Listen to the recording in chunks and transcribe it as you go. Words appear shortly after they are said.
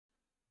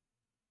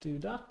do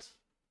that.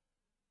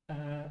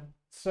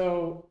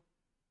 So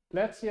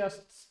let's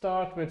just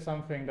start with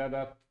something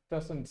that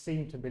doesn't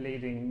seem to be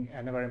leading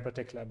anywhere in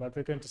particular, but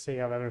we're going to see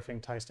how everything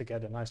ties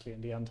together nicely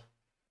in the end.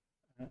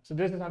 So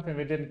this is something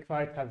we didn't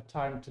quite have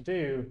time to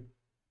do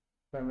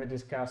when we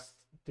discussed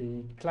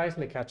the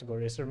Kleisli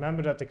category. So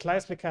remember that the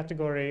Kleisli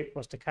category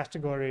was the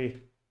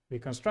category we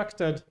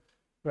constructed,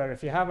 where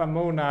if you have a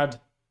monad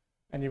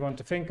and you want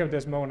to think of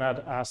this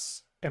monad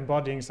as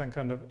embodying some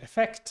kind of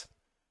effect,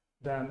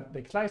 then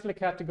the Kleisli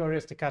category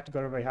is the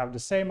category where you have the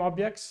same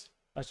objects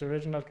as the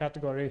original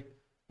category,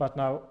 but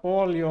now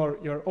all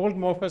your old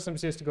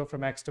morphisms used to go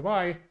from X to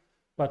Y,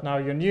 but now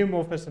your new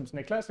morphisms in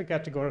the Kleisli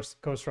category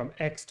goes from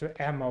X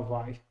to M of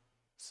Y.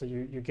 So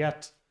you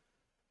get,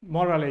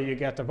 morally you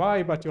get a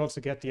Y, but you also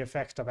get the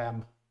effect of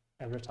M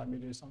every time you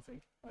do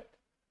something,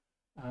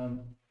 right?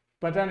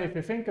 But then if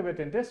you think of it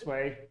in this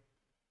way,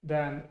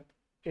 then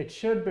it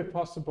should be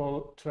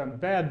possible to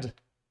embed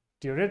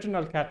the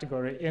original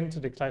category into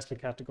the Kleisli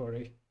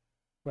category,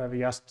 where we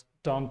just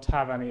don't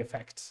have any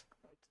effects.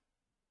 Right?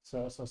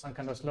 So some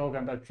kind of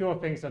slogan that pure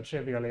things are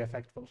trivially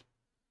effectful.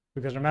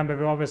 Because remember,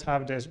 we always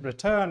have this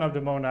return of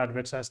the monad,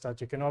 which says that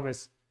you can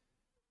always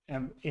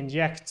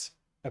inject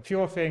a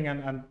pure thing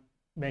and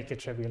make it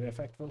trivially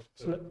effectful.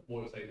 So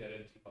what is the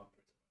identity functor?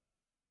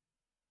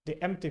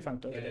 The empty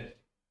functor. Identity.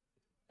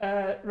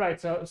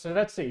 Right, so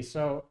let's see.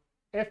 So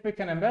if we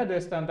can embed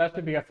this, then that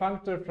would be a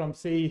functor from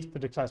C to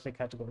the Kleisli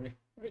category.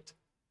 Right.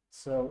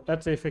 So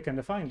let's see if we can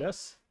define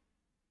this.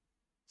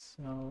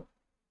 So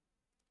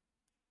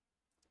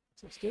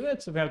let's do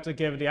it. So we have to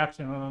give the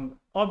action on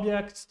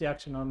objects, the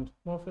action on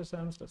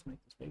morphisms. Let's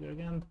make this bigger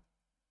again.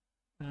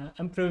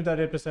 And prove that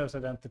it preserves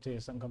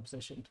identities and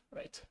composition.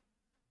 Right.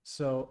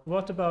 So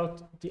what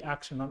about the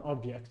action on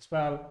objects?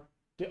 Well,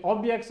 the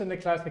objects in the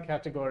Kleisli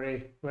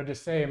category were the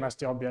same as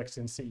the objects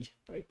in C.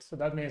 Right. So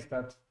that means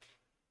that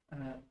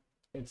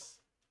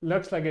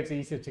looks like it's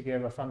easy to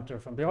give a functor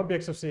from the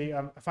objects of C,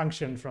 a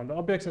function from the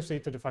objects of C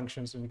to the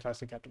functions in the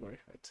Kleisli category.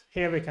 Right?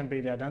 Here we can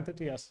be the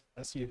identity, as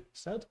you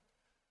said.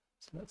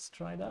 So let's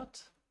try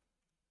that.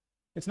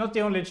 It's not the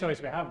only choice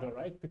we have, though,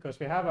 right? Because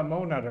we have a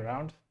monad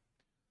around.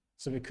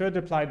 So we could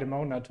apply the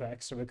monad to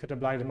X, or we could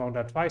apply the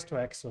monad twice to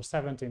X, or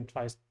 17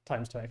 times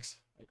to X.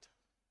 Right?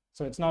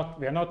 So it's not,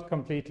 we are not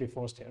completely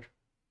forced here.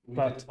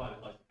 But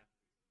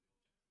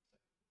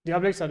the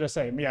objects are the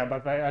same, yeah,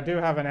 but I do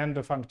have an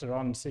endo functor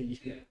on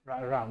C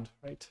around,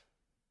 right?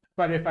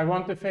 But if I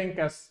want to think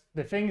as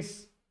the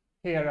things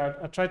here,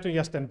 I try to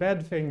just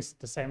embed things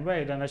the same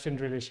way, then I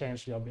shouldn't really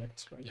change the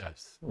objects, right?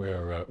 Yes,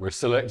 we're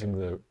selecting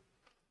the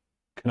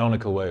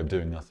canonical way of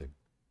doing nothing.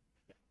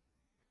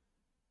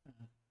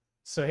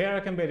 So here I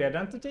can be the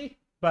identity,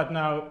 but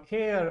now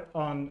here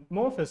on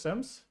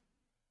morphisms,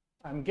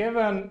 I'm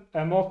given a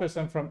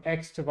morphism from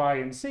X to Y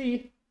in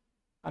C,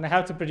 and I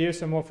have to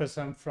produce a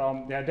morphism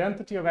from the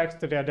identity of X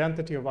to the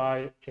identity of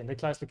Y in the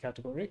Kleisli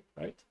category,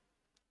 right?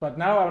 But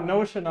now our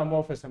notion of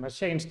morphism has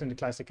changed in the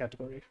Kleisli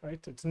category, right?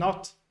 It's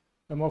not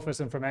a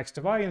morphism from X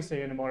to Y in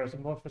C anymore, it's a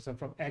morphism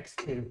from X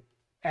to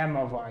M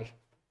of Y.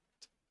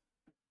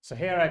 So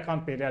here I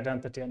can't be the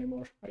identity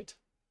anymore, right?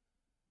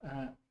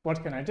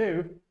 What can I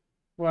do?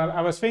 Well,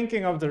 I was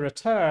thinking of the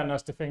return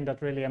as the thing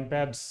that really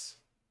embeds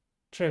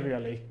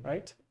trivially,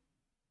 right?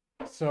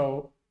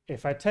 So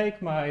if I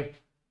take my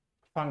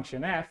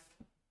function f,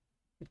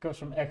 it goes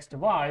from X to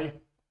Y,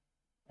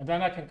 and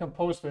then I can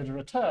compose with a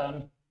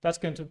return. That's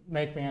going to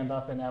make me end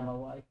up in M of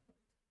Y.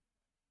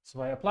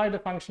 So I apply the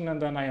function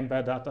and then I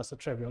embed that as a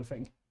trivial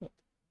thing. That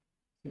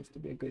seems to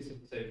be a good. This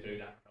is the same through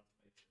that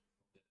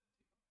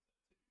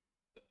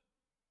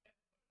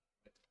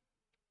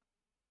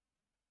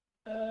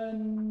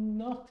transformation.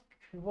 Not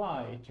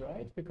quite,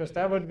 right? Because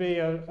that would be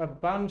a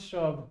bunch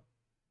of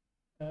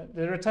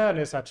the return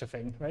is such a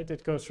thing, right?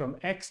 It goes from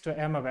X to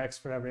M of X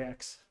for every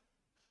X.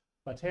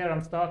 But here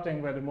I'm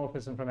starting with the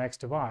morphism from X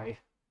to Y.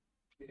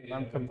 Yeah,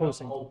 I'm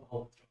composing.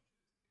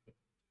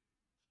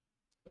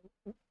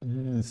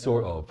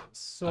 Sort of.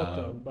 Sort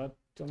of, but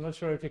I'm not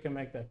sure if you can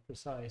make that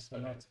precise or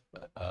not.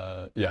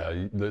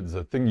 Yeah, there's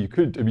a thing you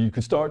could, I mean, you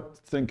could start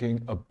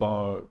thinking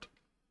about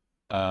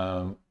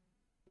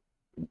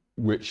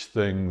which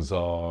things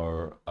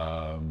are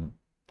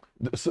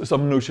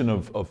some notion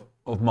of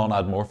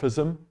monad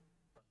morphism,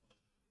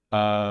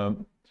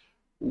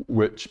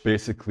 which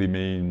basically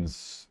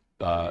means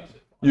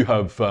you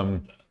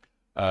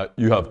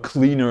have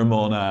cleaner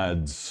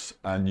monads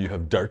and you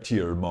have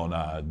dirtier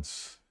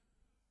monads,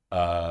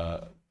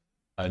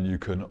 and you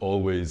can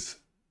always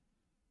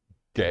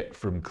get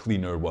from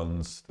cleaner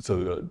ones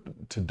to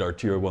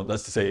dirtier ones.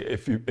 That's to say,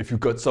 if you've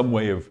got some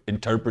way of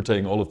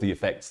interpreting all of the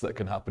effects that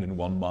can happen in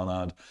one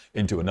monad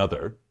into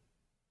another,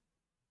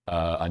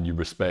 and you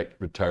respect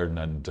return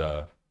and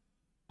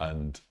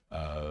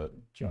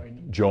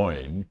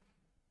join,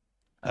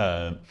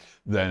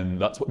 then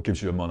that's what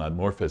gives you a monad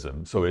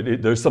morphism. So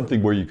there's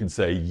something where you can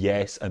say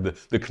yes, and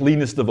the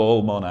cleanest of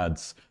all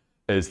monads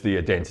is the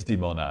identity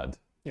monad.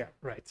 Yeah,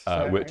 right.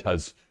 Which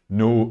has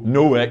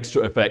no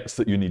extra effects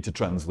that you need to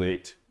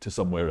translate to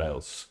somewhere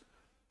else.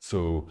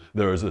 So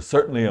there is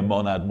certainly a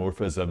monad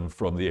morphism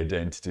from the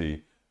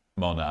identity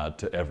monad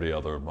to every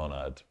other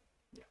monad.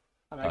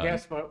 And I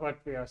guess what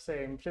we are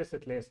saying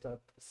implicitly is that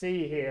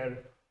C here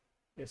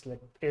is the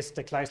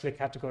Kleisli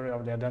category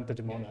of the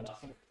identity monad.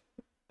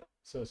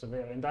 So we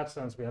are, in that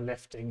sense, we are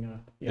lifting.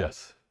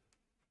 Yes.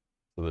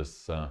 So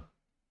this.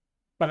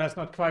 But that's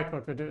not quite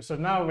what we do. So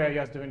now we are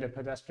just doing the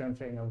pedestrian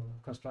thing of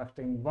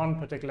constructing one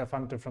particular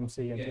functor from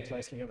C into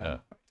Kleisli. Yeah.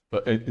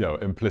 But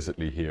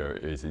implicitly here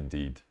is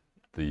indeed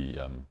the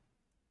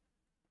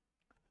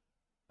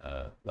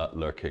that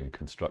lurking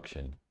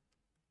construction.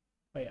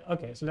 Oh, yeah.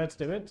 Okay, so let's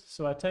do it.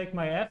 So I take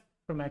my f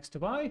from x to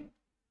y,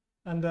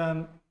 and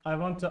then I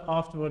want to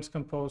afterwards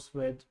compose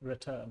with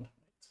return.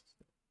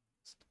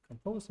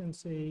 Compose in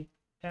C,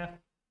 f,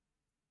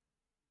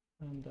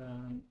 and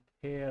then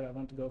here I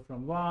want to go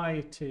from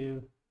y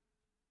to,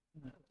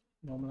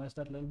 normalize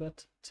that a little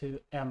bit,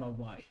 to m of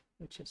y,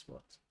 which is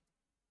what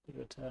the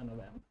return of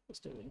m is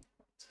doing.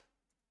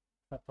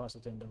 If I pass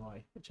it in the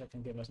y, which I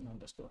can give as an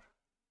underscore.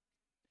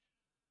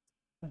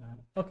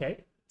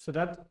 Okay. So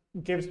that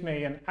gives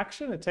me an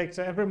action. It takes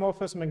every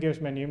morphism and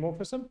gives me a new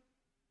morphism.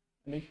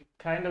 And it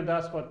kind of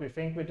does what we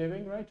think we're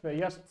doing, right? We're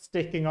just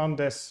sticking on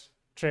this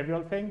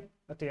trivial thing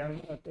at the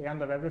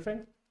end of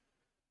everything.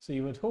 So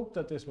you would hope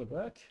that this would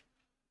work.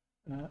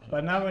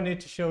 But now we need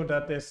to show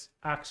that this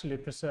actually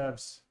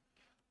preserves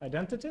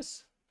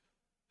identities.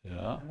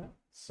 Yeah.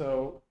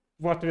 So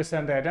what do we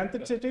send the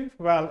identity to?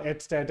 Well,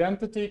 it's the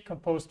identity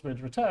composed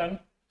with return.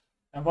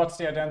 And what's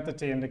the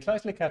identity in the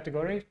Kleisli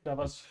category? That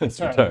was It's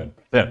return.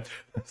 Yeah.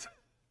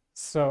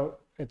 So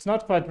it's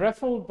not quite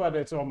REFL, but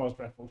it's almost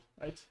REFL,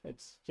 right?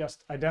 It's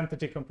just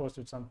identity composed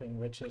with something,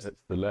 which is... It's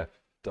the left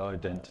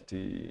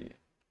identity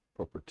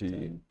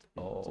property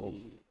of...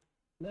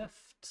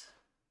 Left.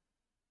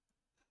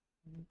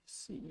 Let's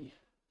see.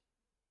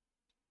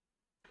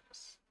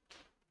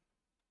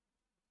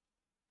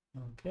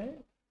 Okay.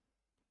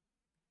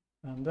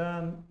 And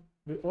then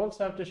we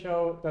also have to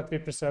show that we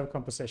preserve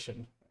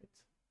composition.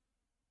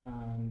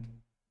 And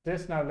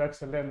this now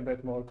looks a little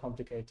bit more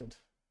complicated.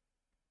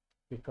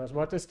 Because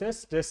what is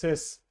this? This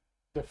is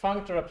the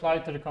functor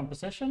applied to the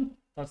composition.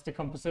 That's the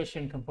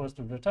composition composed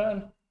of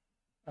return.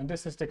 And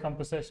this is the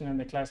composition in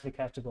the Kleisli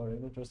category,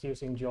 which was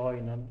using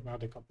join and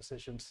other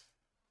compositions.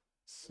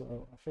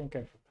 So I think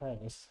I prepared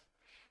this.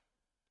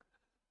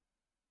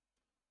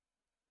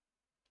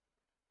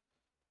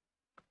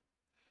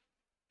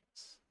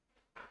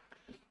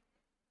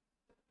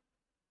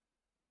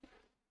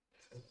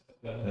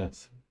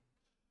 Yes.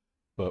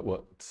 But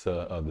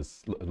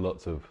there's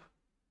lots of...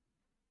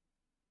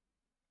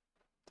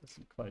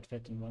 Doesn't quite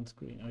fit in one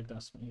screen. Oh, it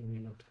does when you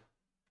reload.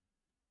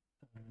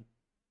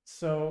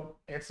 So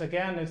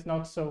it's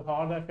not so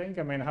hard, I think.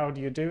 I mean, how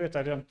do you do it?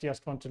 I don't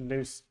just want to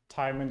lose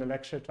time in the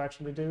lecture to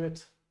actually do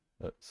it.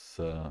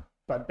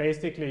 But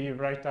basically, you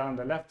write down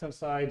the left-hand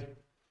side,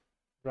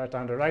 write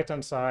down the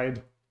right-hand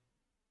side,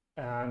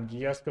 and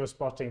you just go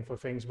spotting for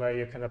things where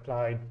you can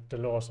apply the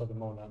laws of the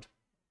monad.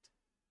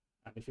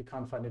 And if you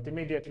can't find it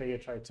immediately, you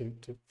try to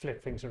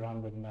flip things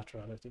around with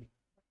naturality.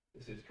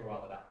 This is draw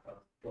out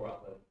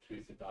the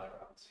intrusive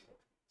diagrams.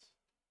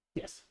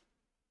 Yes.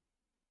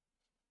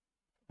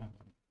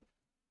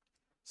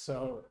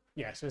 So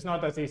yes, it's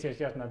not as easy as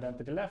just an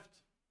identity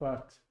left,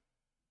 but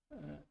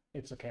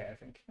it's okay, I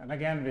think. And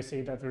again, we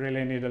see that we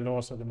really need the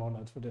laws of the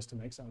monad for this to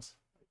make sense.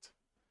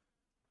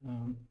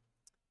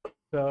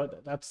 So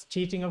that's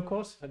cheating, of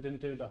course. I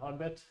didn't do the hard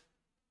bit.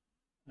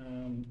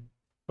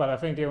 But I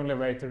think the only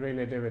way to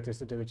really do it is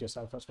to do it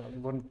yourself as well. It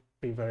wouldn't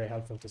be very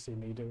helpful to see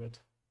me do it.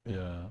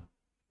 Yeah.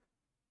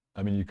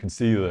 I mean, you can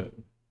see that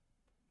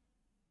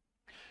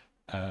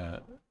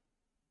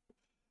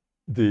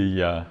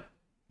the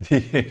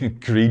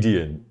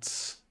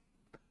ingredients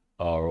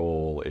are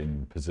all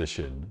in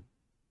position.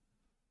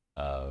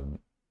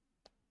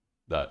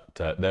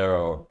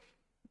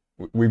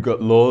 We've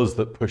got laws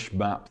that push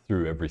map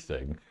through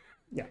everything.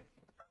 Yeah.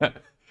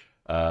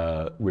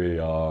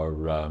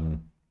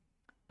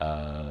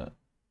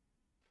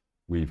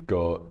 We've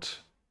got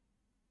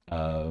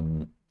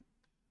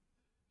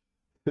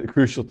the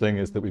crucial thing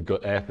is that we've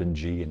got F and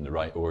G in the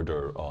right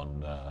order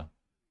on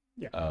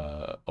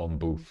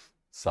both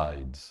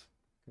sides.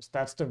 Because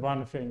that's the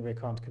one thing we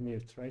can't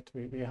commute, right?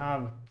 We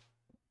have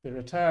the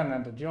return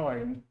and the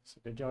join.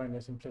 So the join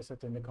is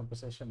implicit in the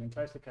composition in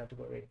Kleisli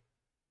category.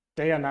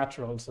 They are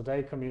natural, so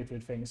they commute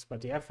with things.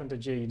 But the F and the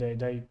G,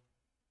 they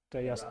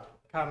just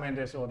come in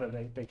this order.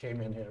 They came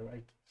in here,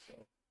 right?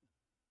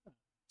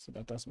 So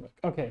that doesn't work.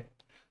 Okay.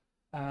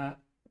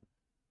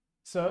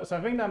 So I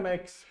think that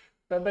makes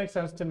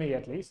sense to me,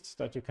 at least,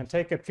 that you can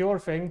take a pure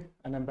thing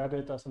and embed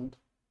it as a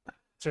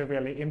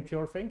trivially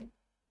impure thing.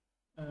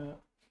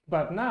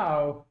 But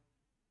now,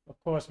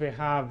 of course, we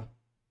have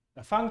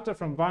a functor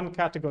from one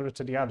category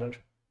to the other.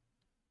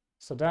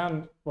 So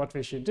then what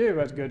we should do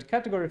as good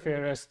category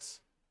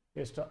theorists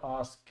is to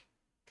ask,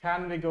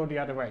 can we go the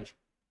other way?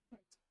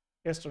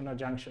 Is there an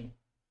adjunction?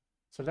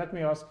 So let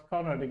me ask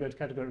Connor, the good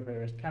category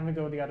theorist, can we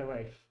go the other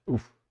way?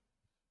 Oof,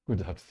 going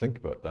to have to think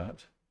about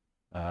that.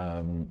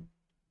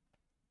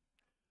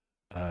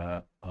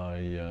 So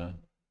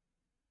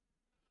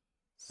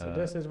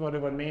this is what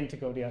it would mean to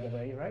go the other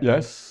way, right?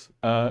 Yes,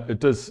 it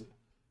does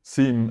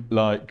seem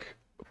like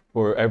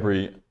for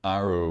every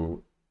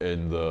arrow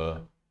in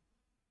the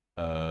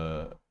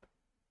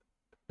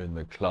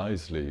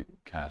Kleisli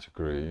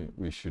category,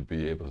 we should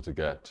be able to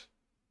get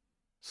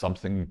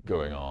something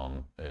going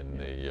on in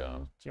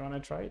the. Do you want to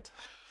try it?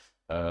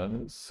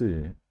 Let's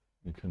see.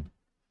 You can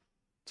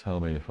tell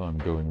me if I'm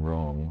going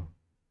wrong.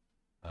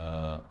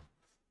 Right.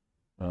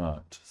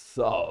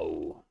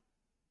 So,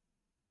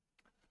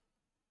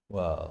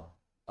 well,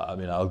 I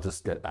mean, I'll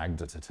just get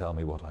Agda to tell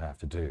me what I have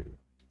to do.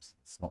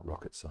 It's not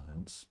rocket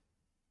science.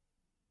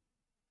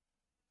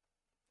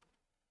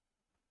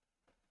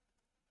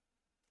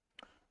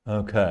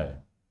 Okay.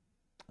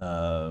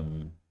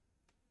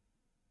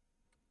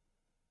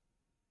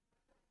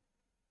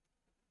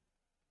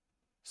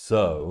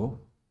 So,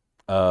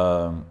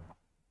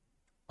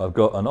 I've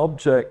got an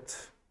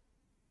object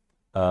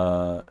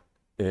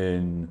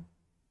in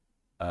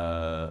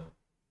the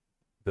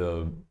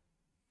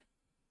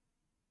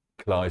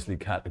Kleisli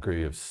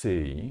category of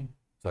C,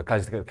 so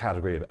Kleisli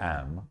category of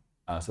M,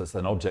 so it's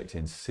an object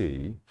in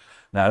C.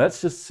 Now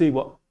let's just see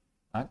what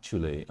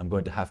actually I'm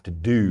going to have to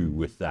do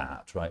with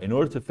that, right? In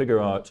order to figure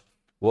out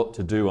what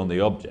to do on the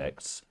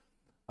objects,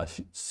 I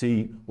should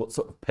see what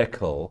sort of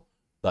pickle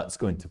that's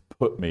going to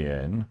put me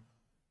in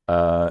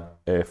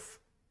if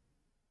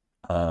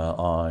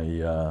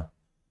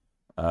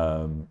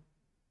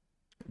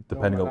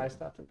depending on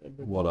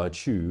what I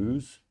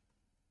choose,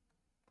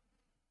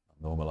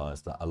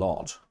 normalize that a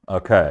lot.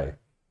 Okay,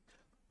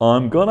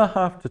 I'm gonna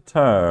have to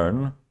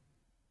turn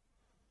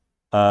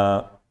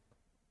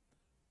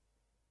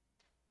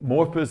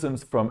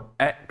morphisms from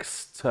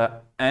X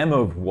to M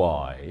of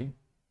Y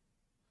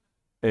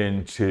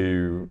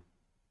into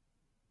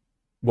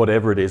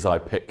whatever it is I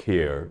pick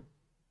here,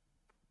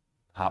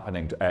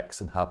 happening to X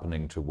and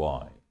happening to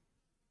Y.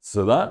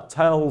 So that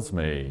tells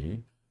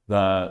me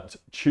that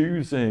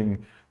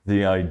choosing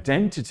the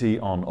identity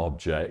on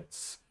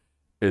objects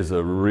is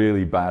a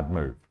really bad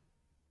move,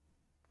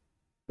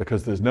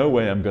 because there's no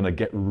way I'm going to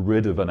get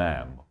rid of an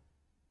M.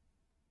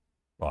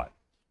 Right.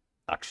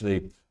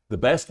 Actually, the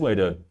best way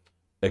to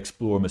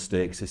explore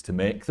mistakes is to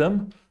make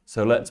them.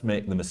 So let's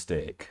make the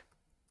mistake.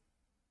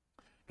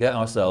 Get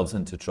ourselves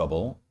into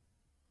trouble,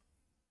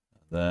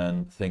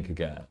 then think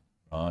again,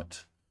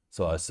 right?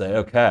 So I say,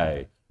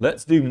 okay,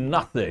 let's do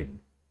nothing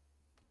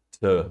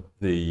to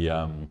the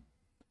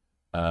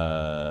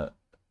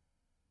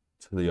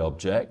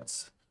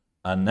objects,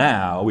 and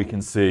now we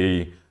can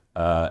see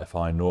if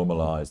I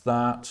normalize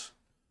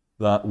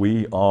that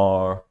we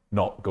are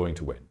not going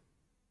to win,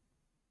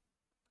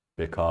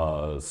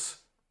 because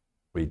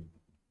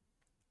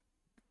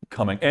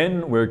coming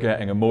in we're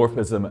getting a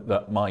morphism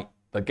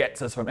that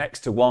gets us from X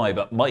to Y,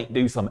 but might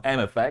do some M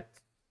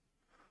effect.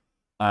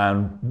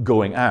 And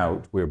going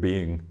out,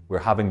 we're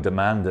having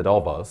demanded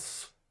of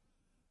us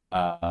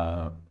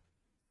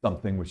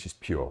something which is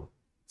pure,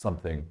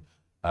 something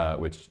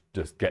which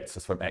just gets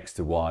us from X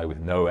to Y with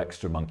no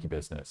extra monkey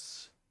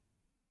business.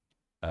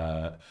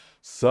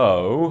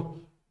 So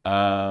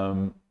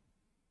that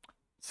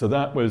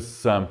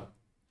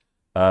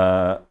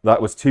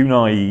was too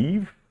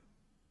naive.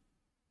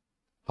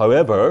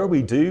 However,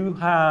 we do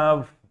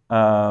have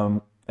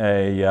a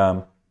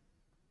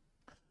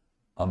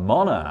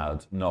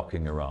monad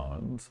knocking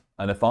around,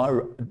 and if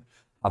I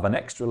have an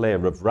extra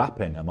layer of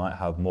wrapping, I might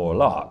have more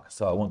luck.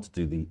 So I want to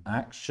do the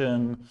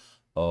action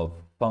of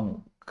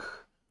func.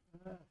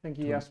 I think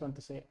you just want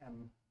to say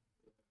M.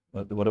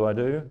 What do I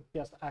do?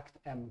 Just act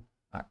M.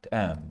 Act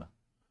M.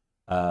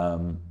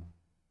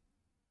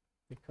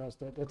 Because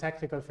the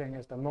technical thing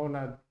is the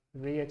monad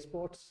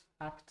re-exports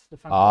act the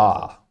func.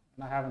 Ah.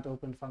 And I haven't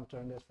opened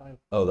functor in this file.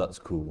 Oh, that's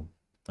cool.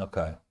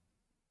 Okay.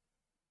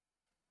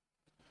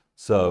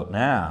 So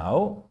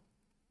now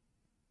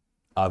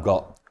I've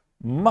got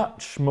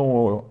much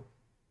more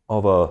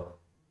of a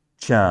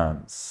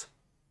chance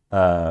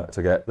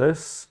to get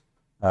this,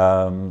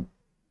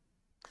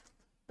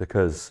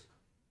 because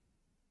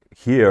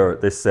here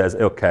this says,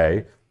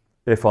 okay,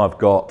 if I've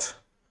got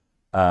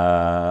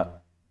an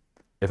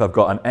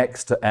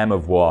X to M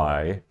of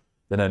Y,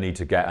 then I need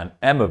to get an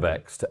M of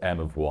X to M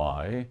of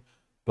Y,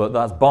 but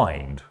that's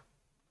bind.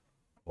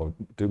 Or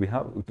do we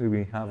have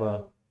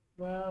a?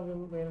 Well,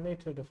 we'll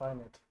need to define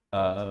it.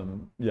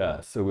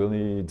 Yeah, so we'll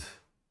need,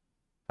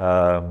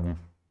 okay.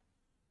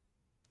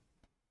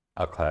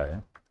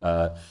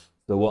 So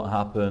what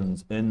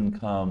happens, in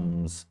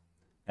comes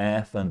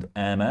F and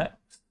MX.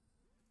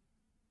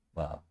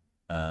 Well,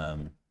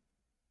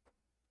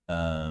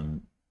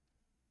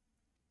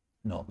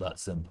 not that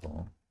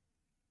simple.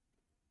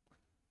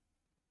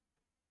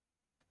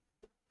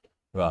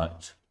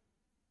 Right.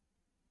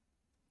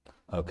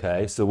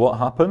 Okay, so what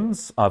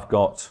happens? I've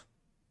got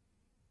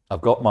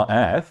my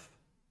F,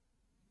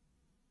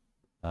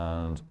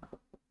 and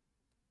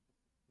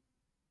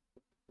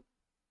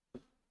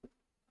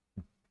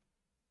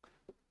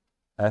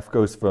F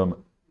goes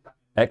from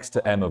X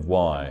to M of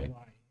Y.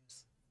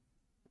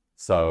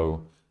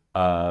 So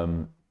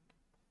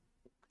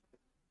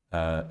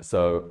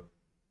So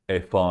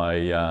if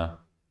I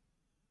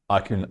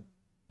can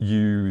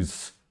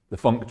use the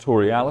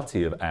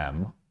functoriality of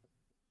M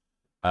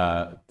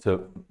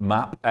to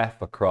map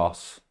F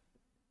across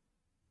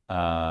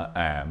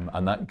M,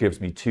 and that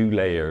gives me 2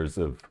 layers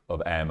of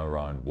M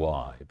around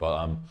Y, but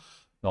I'm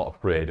not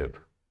afraid of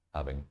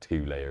having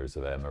 2 layers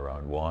of M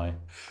around Y.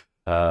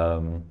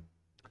 Yeah,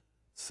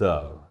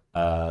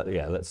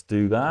 let's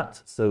do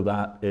that. So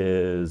that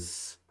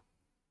is,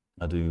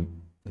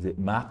 is it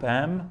map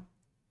M?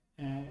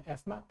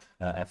 F map.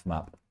 F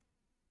map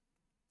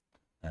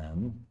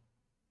M.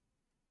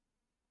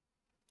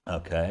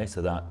 Okay,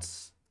 so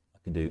that's, I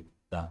can do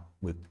that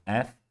with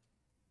F.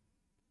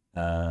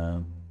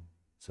 So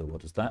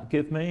what does that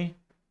give me?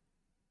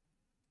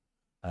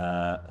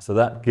 So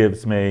that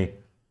gives me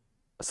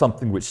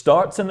something which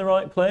starts in the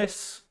right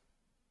place,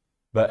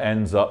 but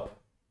ends up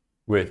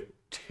with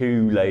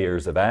 2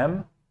 layers of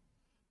M.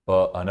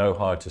 But I know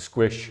how to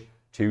squish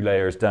 2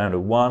 layers down to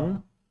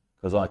 1,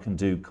 because I can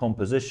do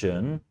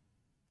composition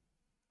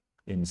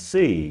in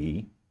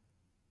C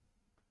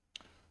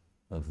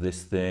of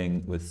this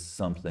thing with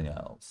something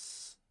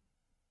else.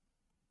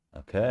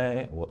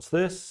 Okay, what's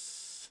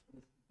this?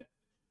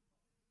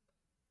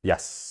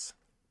 Yes.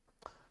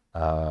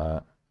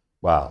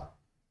 Well,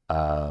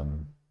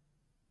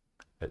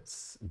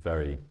 it's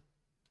very,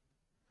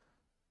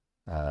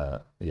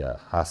 yeah,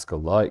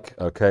 Haskell-like.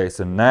 Okay,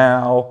 so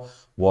now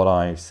what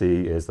I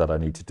see is that I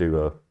need to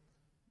do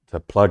to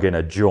plug in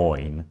a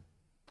join.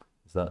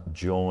 Is that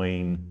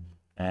join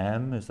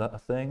M? Is that a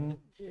thing?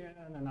 Yeah,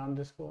 and an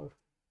underscore,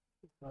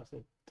 because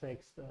it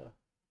takes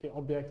the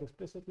object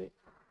explicitly.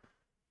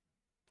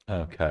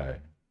 Okay.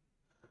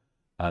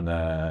 And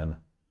then,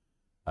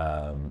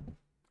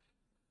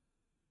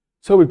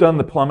 so we've done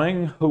the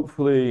plumbing.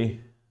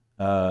 Hopefully,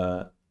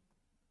 we'll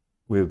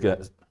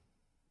get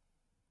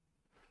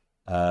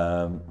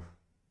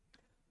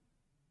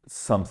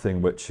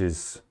something which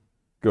is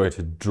going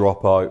to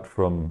drop out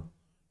from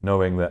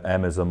knowing that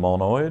M is a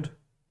monoid.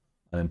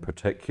 And in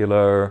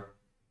particular,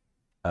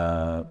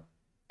 there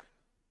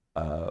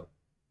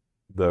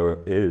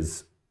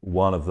is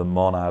one of the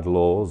monad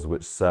laws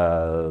which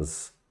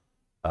says,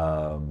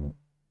 right,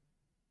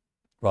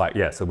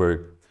 yeah, so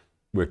we're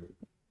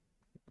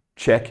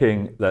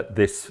checking that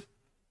this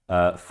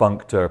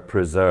functor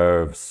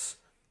preserves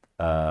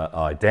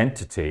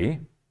identity,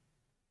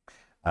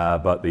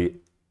 but the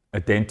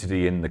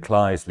identity in the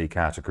Kleisli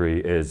category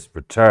is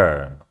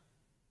return.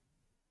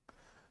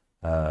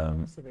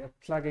 So we are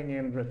plugging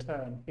in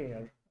return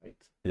here, right?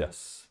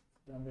 Yes.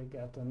 Then we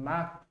get a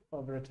map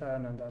of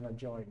return and then a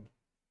join.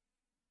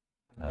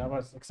 That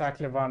was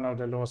exactly one of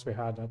the laws we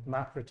had, that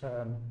map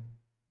return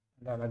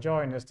and then a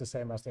join is the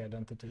same as the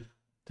identity.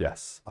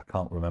 Yes, I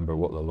can't remember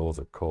what the laws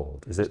are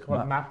called. Is It's it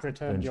called map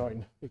return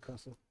join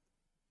because of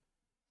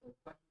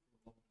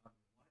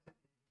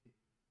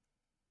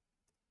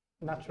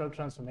natural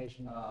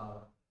transformation.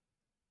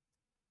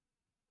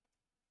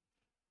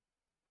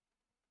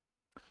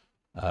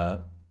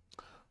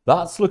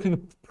 That's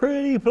looking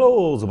pretty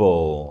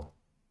plausible.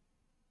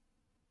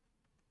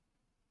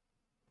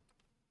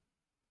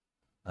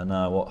 And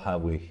now what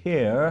have we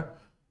here?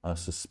 I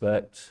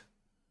suspect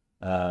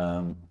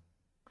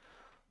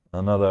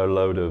another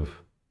load of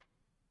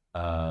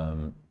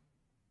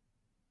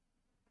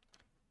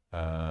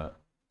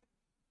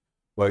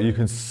well, you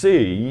can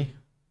see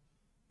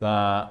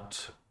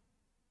that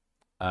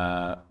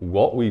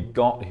what we've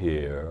got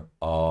here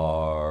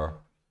are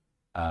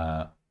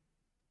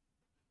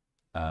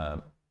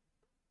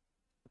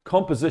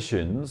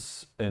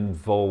compositions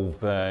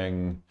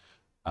involving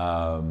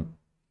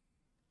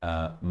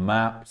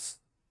maps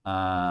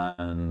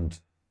and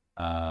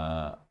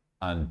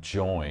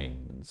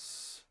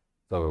joins.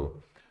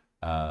 So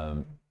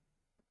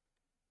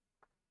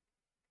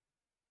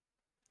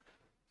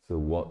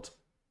what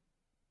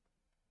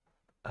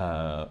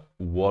are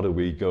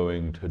we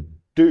going to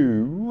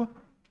do?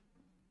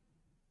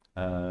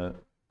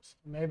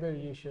 Maybe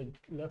you should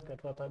look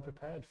at what I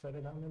prepared for the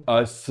download.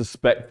 I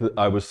suspect that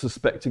I was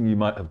suspecting you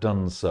might have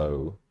done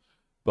so,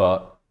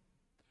 but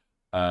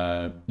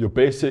your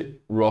basic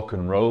rock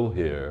and roll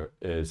here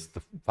is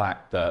the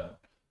fact that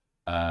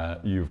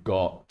you've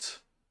got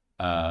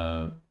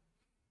that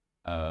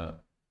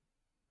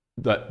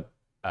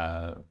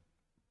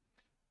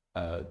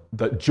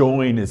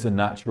join is a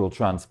natural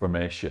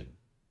transformation.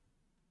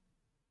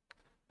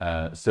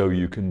 So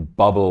you can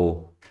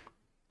bubble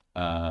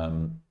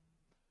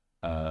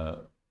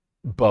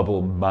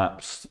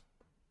maps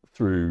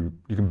through,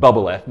 you can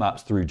bubble F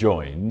maps through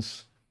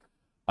joins,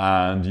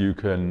 and you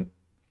can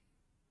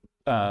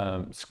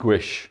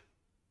squish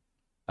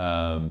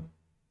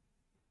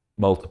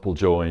multiple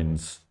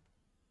joins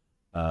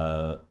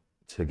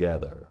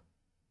together.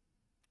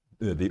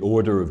 The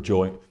order of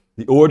join,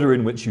 the order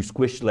in which you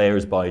squish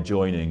layers by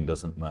joining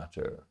doesn't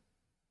matter.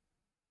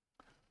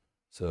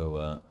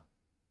 So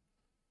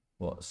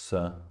what's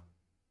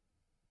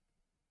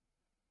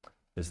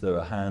is there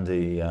a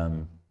handy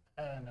no,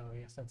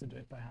 you just have to do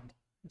it by hand.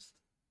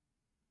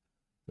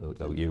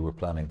 oh, you were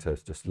planning to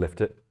just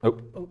lift it?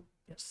 Oh,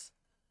 Yes.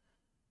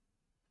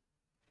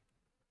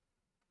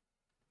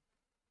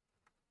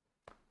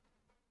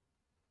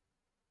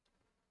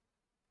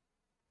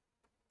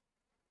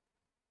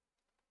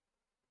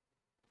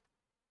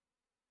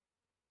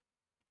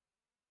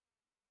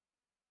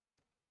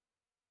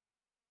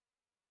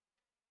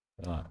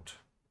 Right.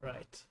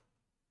 Right.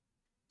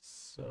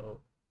 So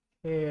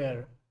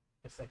here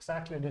it's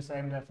exactly the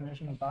same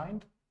definition of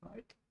bind,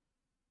 right?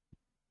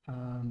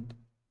 And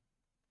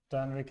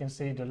then we can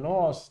see the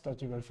laws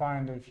that you will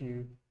find if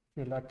you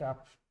look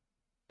up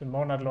the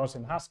monad laws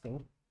in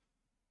Haskell.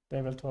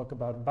 They will talk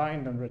about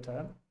bind and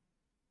return.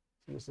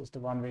 So this is the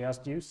one we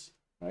just use,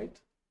 right?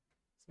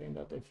 Saying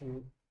that if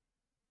you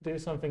do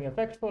something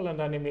effectful and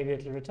then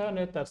immediately return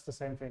it, that's the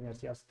same thing as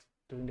just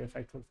doing the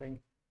effectful thing.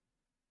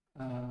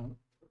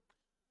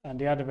 And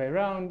the other way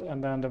around,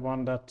 and then the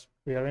one that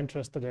we are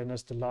interested in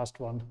is the last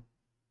one,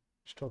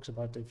 which talks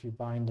about if you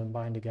bind and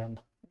bind again.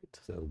 Right?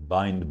 So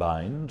bind,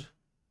 bind.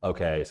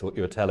 Okay, so what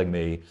you're telling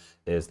me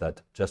is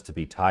that just to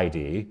be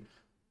tidy,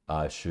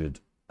 I should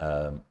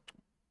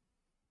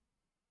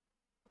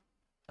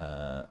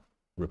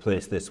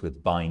replace this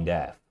with bind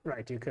f.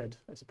 Right, you could,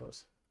 I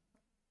suppose.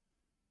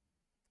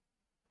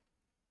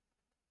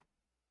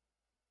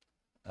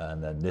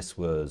 And then this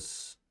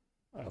was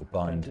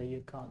bind.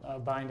 You can't.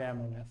 Bind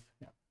m on f.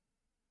 Yeah.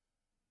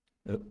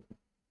 Oh,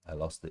 I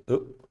lost it.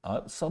 Oh,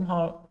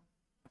 somehow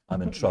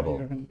I'm in trouble.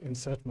 You're in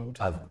insert mode.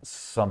 I've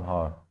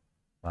somehow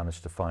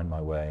managed to find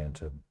my way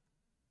into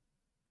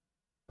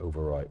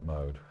overwrite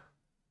mode.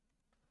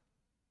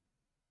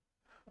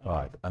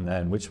 Right, and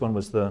then which one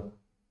was the?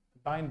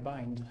 Bind,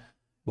 bind.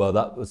 Well,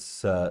 that was,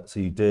 so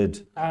you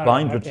did Ah,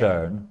 bind okay.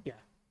 return. Yeah.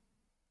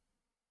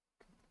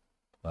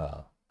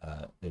 Well,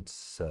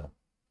 it's,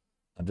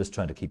 I'm just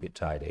trying to keep it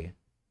tidy.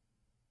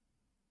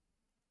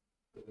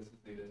 So this is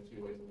the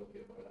two ways of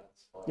looking at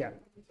monads. Yeah.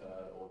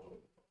 Or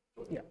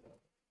join. Yeah.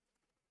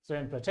 So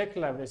in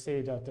particular, we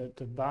see that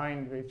the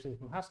bind we see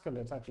from Haskell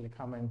is actually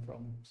coming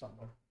from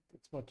somewhere.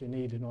 It's what you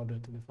need in order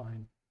to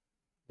define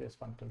this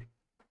functor.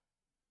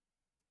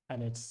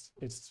 And it's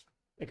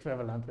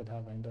equivalent with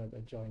having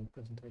the join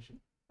presentation.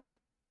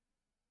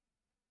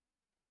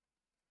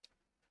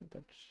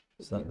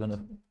 Is that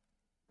gonna?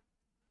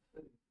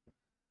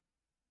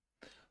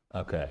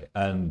 Okay,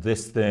 and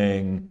this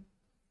thing,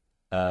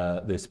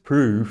 this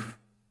proof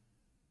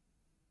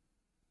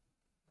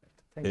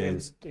I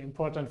think the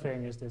important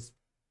thing is this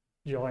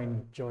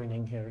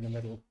joining here in the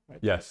middle. Right?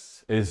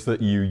 Yes, is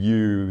that you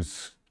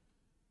use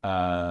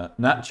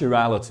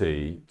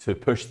naturality to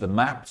push the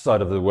maps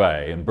out of the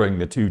way and bring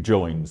the two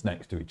joins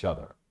next to each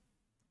other.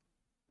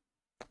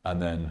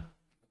 And then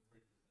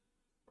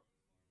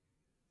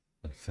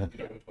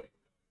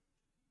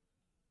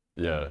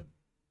yeah.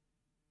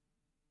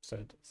 So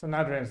it's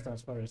another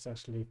instance where it's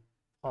actually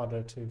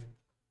harder to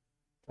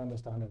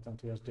understand it than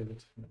to just do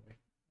it in a way.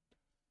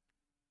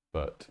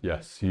 But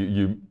yes,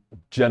 you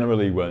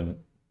generally, when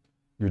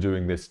you're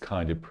doing this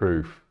kind of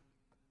proof,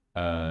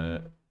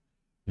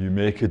 you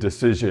make a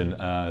decision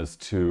as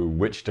to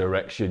which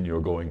direction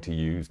you're going to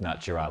use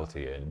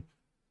naturality in.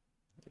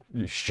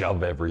 You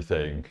shove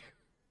everything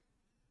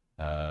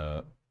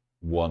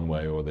one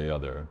way or the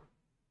other.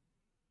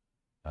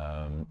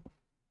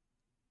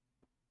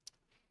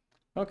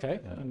 Okay,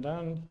 Yeah. and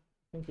then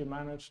I think we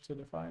managed to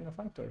define a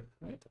functor,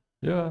 right?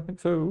 Yeah, I think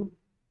so.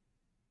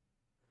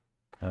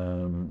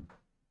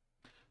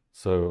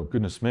 So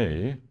goodness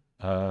me,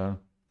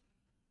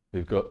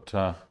 we've got.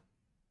 So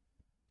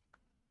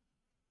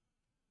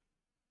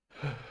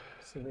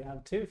we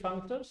have two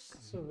functors,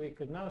 so we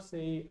could now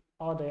see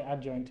are they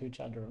adjoint to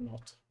each other or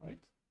not, right?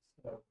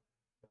 So,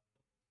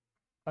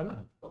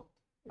 pardon?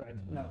 Right,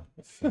 no.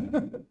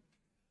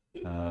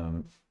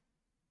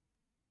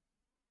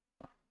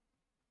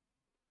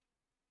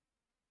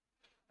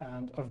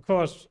 And of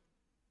course,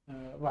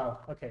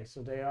 well, okay,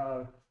 so they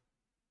are,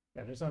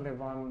 yeah, there's only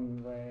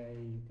one way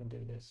you can do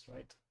this,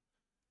 right?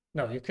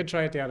 No, you could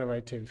try it the other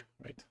way too,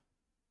 right?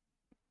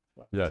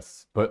 Well,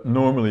 Yes, but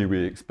normally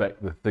we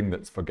expect the thing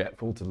that's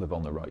forgetful to live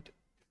on the right.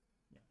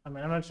 I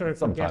mean, I'm not sure if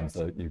Sometimes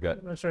forget, you get.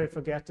 I'm not sure if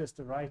forget is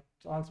the right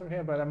answer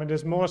here, but I mean,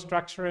 there's more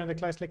structure in the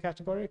Kleisli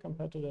category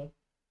compared to the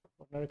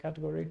ordinary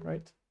category,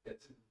 right?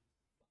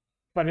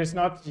 But it's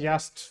not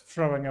just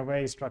throwing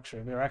away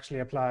structure. We're actually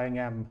applying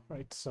M,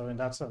 right? So in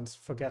that sense,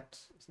 forget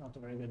is not a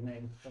very good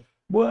name. But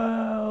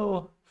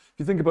Well, if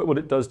you think about what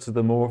it does to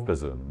the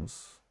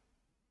morphisms,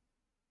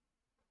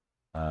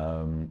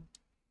 right,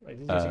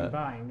 it's using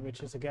bind, which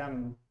is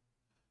again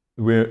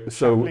we're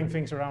shuffling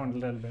things around a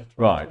little bit.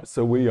 right.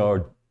 So we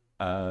are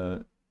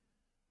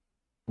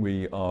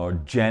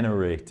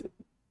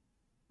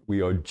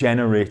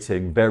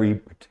generating very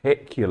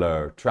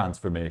particular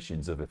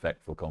transformations of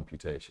effectful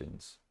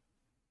computations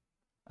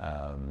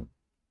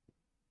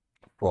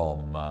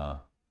from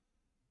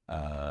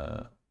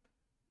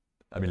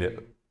I mean,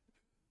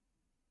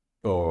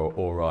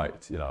 or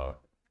right, you know,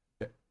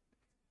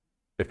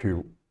 if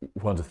you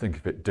want to think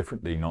of it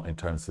differently, not in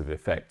terms of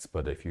effects,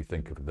 but if you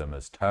think of them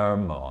as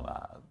term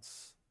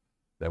monads,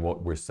 then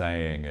what we're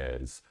saying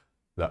is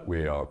that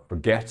we are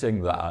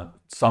forgetting that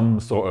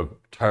some sort of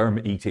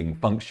term-eating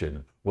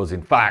function was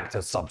in fact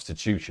a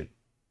substitution.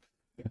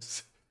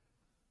 Yes.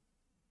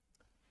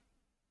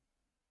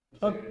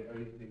 So are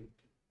you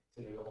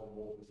considering all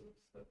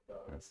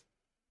morphisms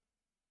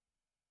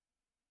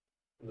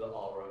that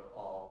are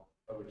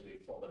originally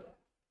from the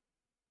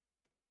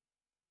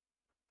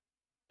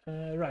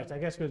Right, I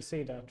guess we'll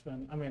see that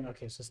when, I mean,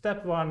 okay, so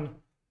step one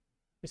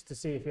is to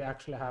see if you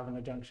actually have an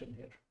adjunction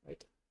here,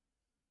 right?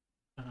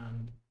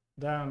 And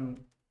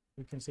then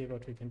we can see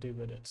what we can do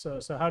with it. So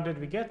how did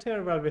we get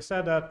here? Well, we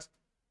said that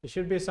there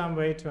should be some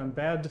way to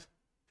embed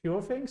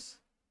pure things.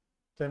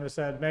 Then we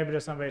said maybe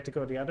there's some way to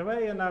go the other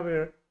way, and now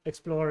we're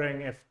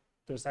exploring if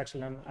there's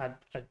actually an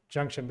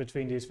adjunction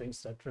between these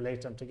things that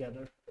relate them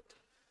together.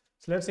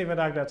 So let's see what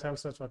Agda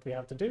tells us what we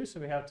have to do. So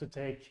we have to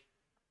take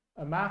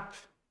a map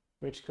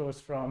which goes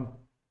from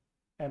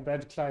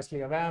embed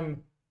Kleisli of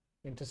M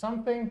into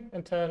something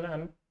and turn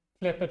and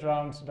flip it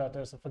around so that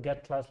there's a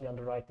forget Kleisli on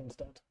the right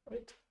instead,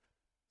 right?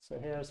 So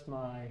here's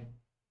my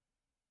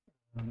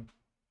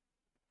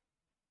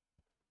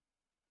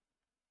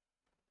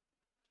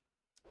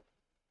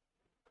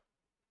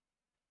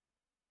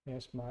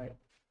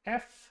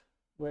F,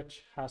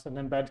 which has an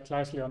embed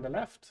Kleisli on the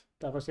left.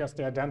 That was just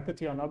the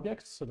identity on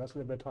objects, so that's a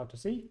little bit hard to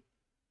see.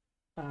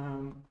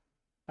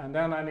 And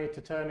then I need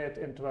to turn it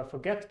into a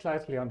forget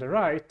Kleisli on the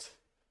right,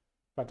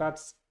 but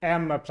that's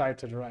M applied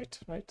to the right,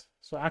 right?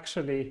 So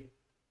actually,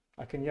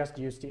 I can just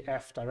use the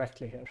F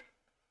directly here.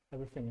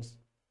 Everything is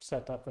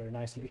set up very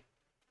nicely.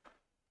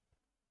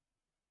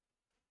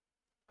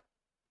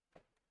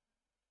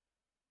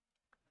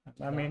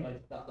 I mean,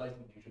 that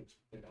license you should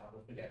have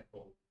a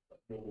forgetful,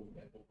 like normal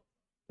forgetful.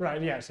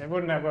 Right, yes, it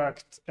wouldn't have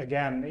worked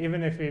again,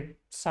 even if we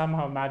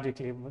somehow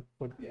magically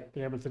would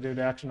be able to do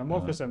the action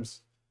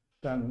homomorphisms,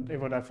 then it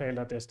would have failed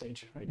at this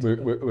stage. Right?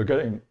 We're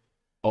getting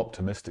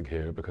optimistic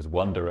here because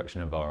one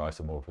direction of our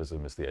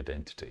isomorphism is the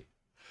identity.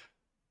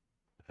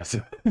 Let's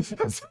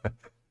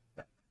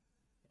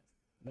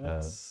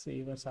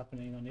see what's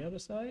happening on the other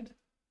side.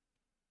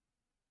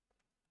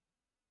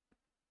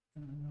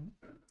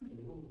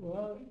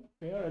 Well,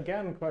 we are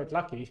again quite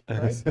lucky,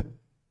 right?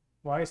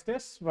 Why is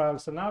this? Well,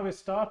 so now we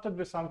started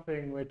with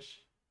something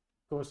which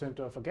goes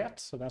into a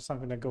forget. So that's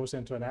something that goes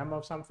into an M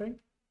of something.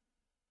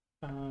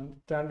 And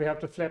then we have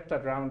to flip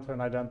that around to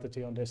an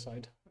identity on this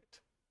side. Right?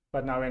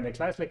 But now in the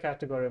Kleisli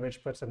category,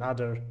 which puts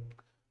another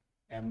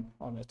M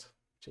on it,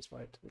 which is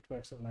why it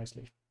works so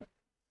nicely.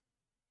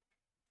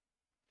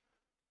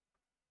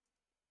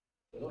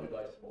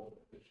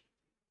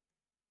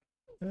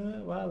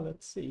 Well,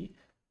 let's see.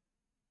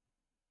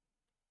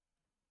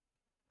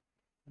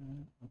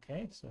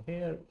 Okay, so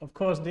here, of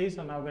course, these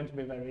are now going to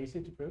be very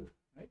easy to prove,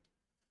 right?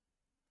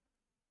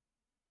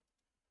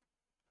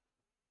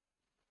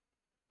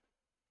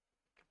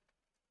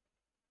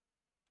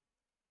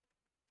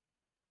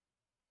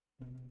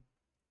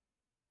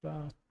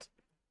 But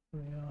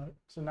we are,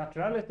 so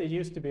naturality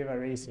used to be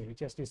very easy. It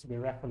just used to be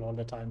REPL all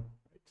the time,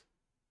 right?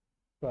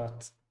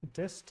 But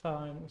this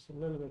time it's a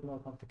little bit more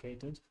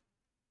complicated.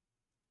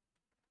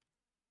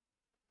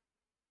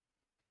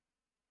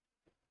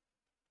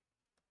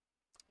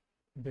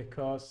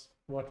 Because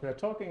what we're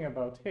talking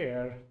about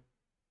here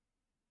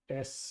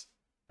is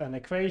an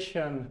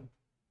equation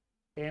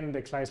in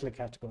the Kleisli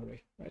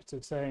category, right? So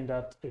it's saying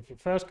that if you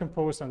first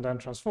compose and then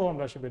transform,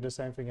 that should be the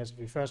same thing as if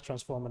you first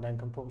transform and then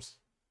compose.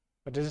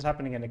 But this is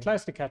happening in the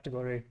Kleisli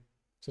category.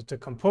 So to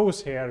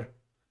compose here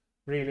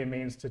really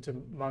means to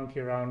monkey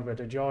around with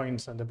the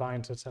joins and the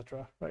binds,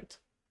 etc., right?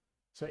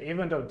 So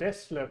even though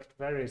this looked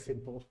very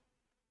simple,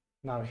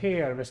 now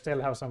here we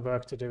still have some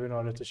work to do in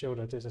order to show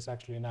that this is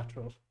actually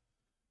natural.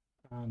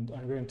 And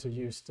I'm going to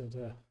use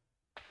the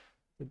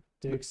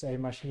Dirk's A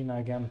machine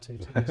again to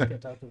just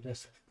get out of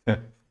this.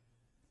 A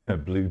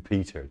Blue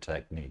Peter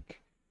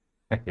technique.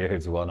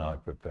 Here's one I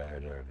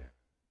prepared earlier.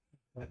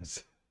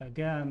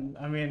 Again,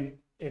 I mean,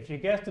 if you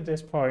get to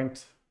this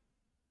point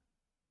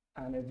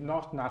and it's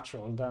not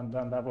natural, then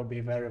that would be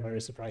very, very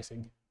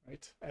surprising,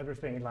 right?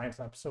 Everything lines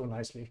up so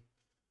nicely.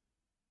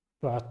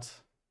 But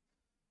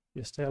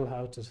you still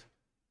have to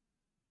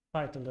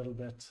fight a little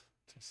bit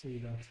to see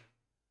that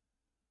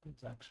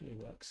it actually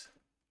works.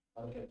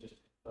 Okay, just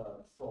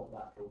from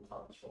natural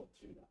transition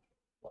to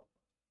natural.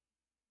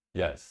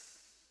 Yes.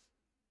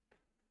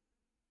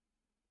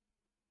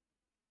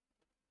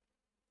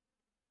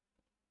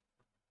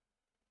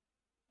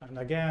 And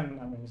again,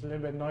 I mean, it's a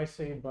little bit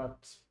noisy,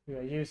 but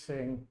we're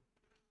using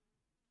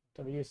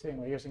a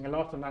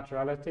lot of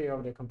naturality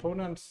of the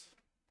components.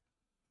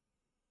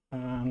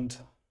 And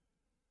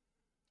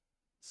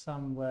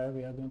somewhere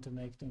we are going to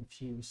make them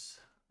fuse.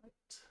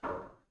 Right?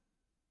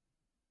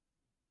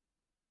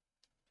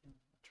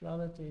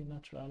 Naturality,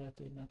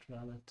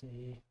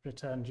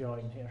 return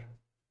join here.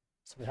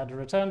 So we had a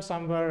return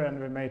somewhere and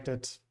we made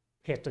it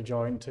hit a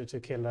join to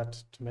kill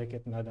that, to make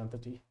it an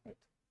identity. Right?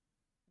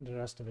 The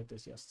rest of it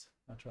is just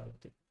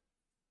naturality.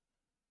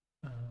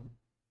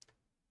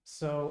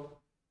 So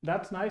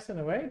that's nice in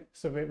a way.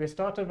 So we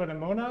started with a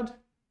monad,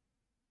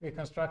 we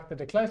constructed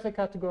the Kleisler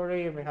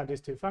category, and we had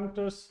these two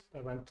functors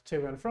that went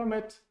to and from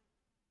it,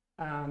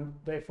 and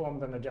they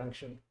formed an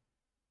adjunction.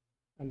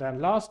 And then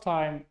last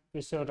time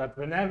we saw that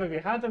whenever we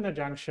had an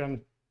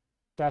adjunction,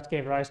 that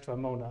gave rise to a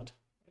monad.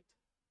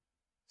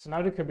 So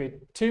now there could be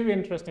two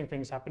interesting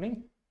things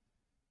happening.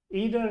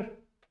 Either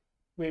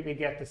we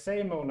get the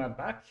same monad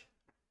back,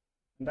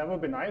 and that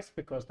would be nice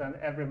because then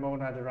every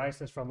monad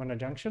arises from an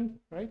adjunction,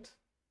 right?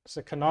 It's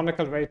a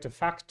canonical way to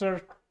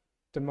factor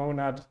the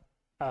monad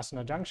as an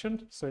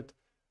adjunction. So it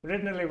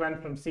originally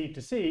went from C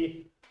to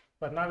C,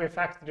 but now we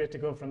factored it to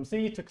go from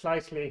C to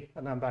Kleisler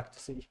and then back to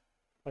C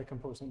by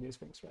composing these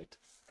things, right?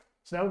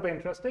 So that would be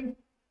interesting.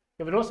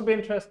 It would also be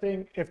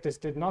interesting if this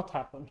did not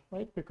happen,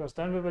 right? Because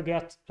then we will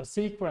get a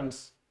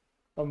sequence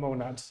of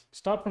monads.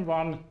 Start from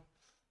one,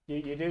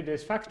 you do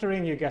this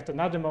factoring, you get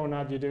another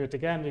monad, you do it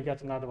again, you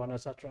get another one,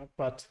 etc.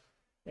 But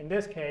in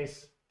this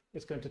case,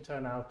 it's going to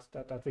turn out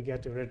that we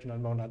get the original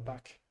monad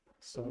back.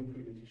 So we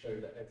previously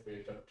showed that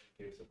every adjunction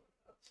gives a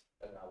monad,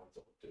 and now we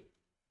sort of do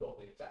not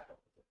the exact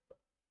opposite. But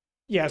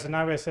yeah, so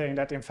now we're saying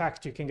that in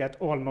fact you can get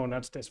all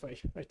monads this way,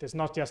 right? It's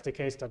not just the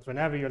case that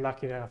whenever you're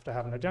lucky enough to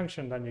have an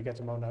adjunction, then you get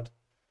a monad.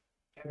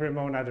 Every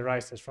monad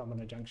arises from an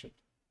adjunction.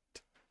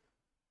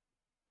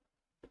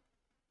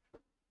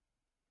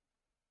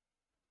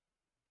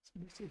 So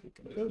let's see if we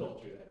can it's do not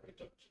that. true that every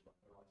adjunction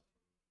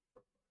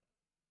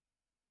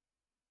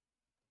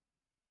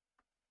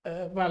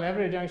arises. Well,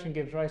 every adjunction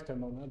gives rise to a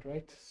monad,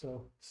 right?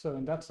 So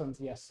in that sense,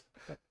 yes.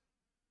 But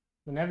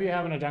whenever you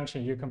have an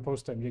adjunction, you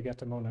compose them, you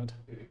get a monad.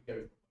 If it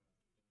goes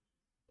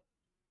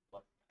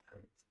like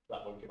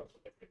that won't give us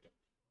every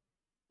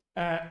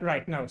adjunction.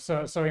 Right, no.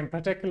 So in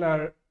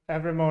particular,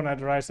 every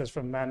monad arises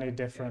from many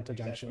different Yeah,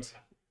 adjunctions.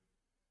 exactly.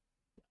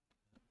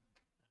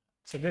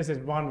 So this is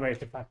one way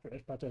to factor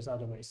it, but there's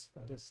other ways.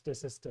 But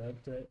this is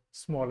the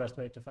smallest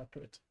way to factor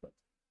it.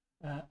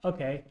 But,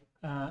 okay,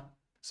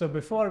 so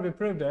before we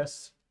prove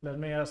this, let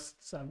me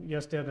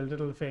just do a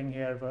little thing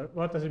here. But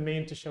what does it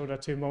mean to show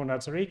that two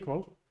monads are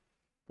equal?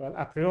 Well,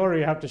 a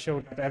priori, you have to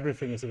show that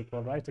everything is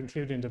equal, right?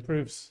 Including the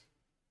proofs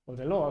of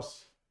the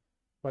laws.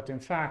 But in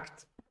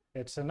fact,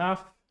 it's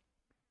enough.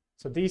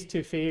 So these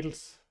two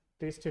fields,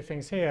 these two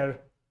things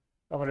here,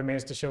 are what it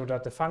means to show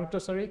that the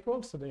functors are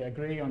equal. So they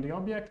agree on the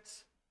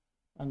objects.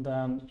 And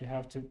then you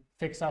have to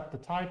fix up the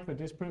type with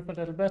this proof a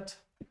little bit.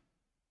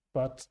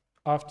 But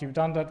after you've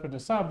done that with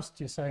the subs,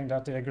 you're saying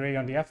that they agree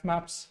on the F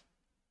maps.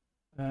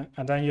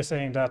 And then you're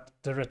saying that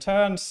the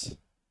returns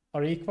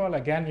are equal.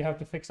 Again, you have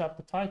to fix up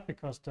the type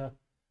because the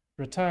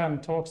return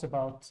talks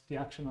about the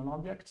action on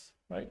objects,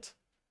 right?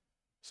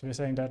 So we're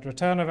saying that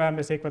return of M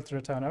is equal to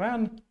return of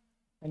N,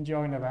 and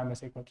join of M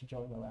is equal to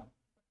join of M.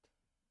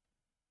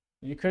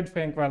 You could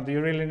think, well, do you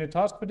really need to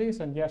ask for these?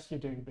 And yes, you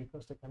do,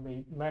 because there can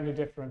be many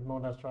different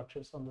monad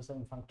structures on the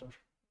same functor.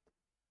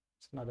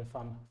 It's another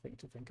fun thing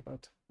to think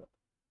about.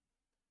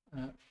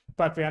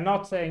 But we are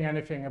not saying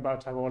anything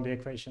about how all the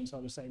equations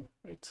are the same,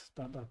 right?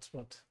 That's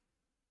what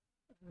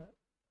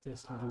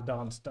this little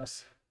dance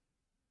does.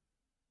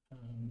 I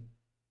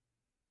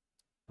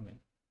mean,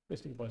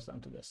 basically boils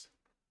down to this.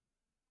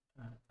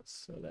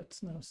 So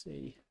let's now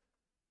see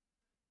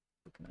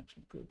if we can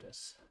actually prove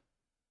this.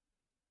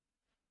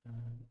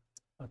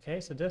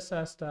 Okay, so this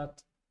says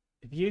that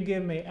if you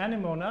give me any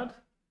monad,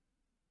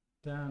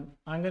 then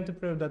I'm going to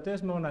prove that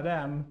this monad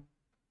M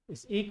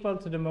is equal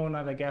to the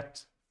monad I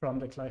get from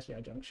the Kleisler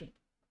adjunction.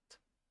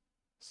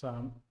 So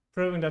I'm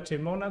proving that two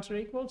monads are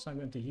equal, so I'm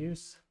going to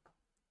use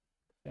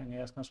the thing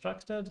as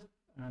constructed,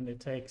 and it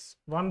takes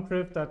one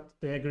proof that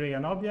they agree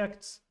on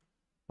objects,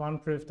 one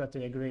proof that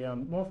they agree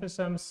on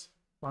morphisms,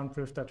 one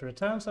proof that the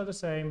returns are the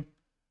same,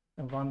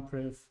 and one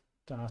proof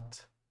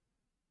that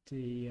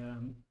the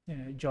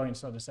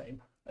joins are the same.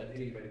 And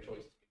here you made a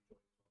choice.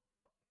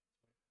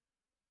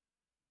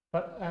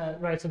 But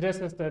right, so this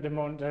is the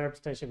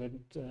representation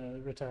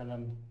with return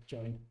and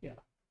join, yeah,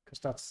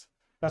 because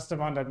that's the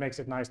one that makes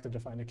it nice to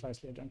define a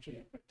Kleisler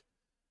adjunction.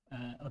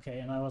 Right. Okay,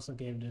 and I also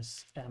gave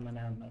this M and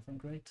N, I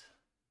think, right?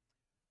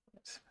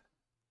 Yes.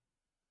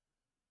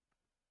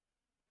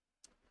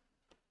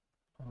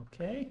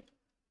 Okay,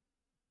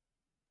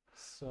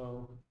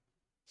 so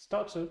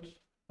starts out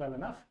well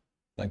enough.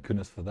 Thank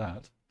goodness for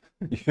that.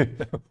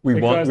 We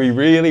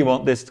really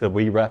want this to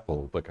be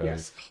REPL because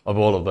Yes. of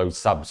all of those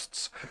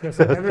substs. Because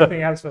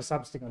everything else was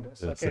substituting on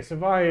this. Yes. Okay, so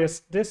why is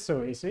this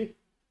so easy?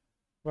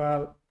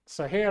 Well,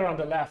 so here on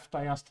the left,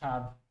 I just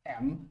have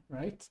M,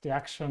 right? The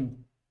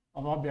action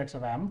of objects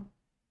of M.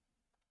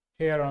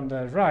 Here on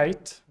the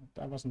right,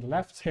 that was on the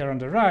left, here on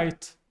the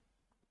right,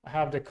 I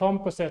have the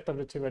composite of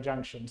the two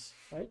adjunctions,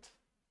 right?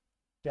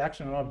 The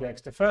action on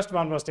objects. The first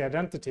one was the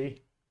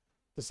identity.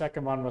 The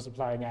second one was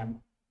applying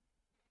M.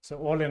 So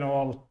all in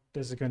all,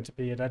 this is going to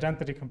be an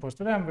identity composed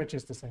with M, which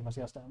is the same as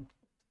just M.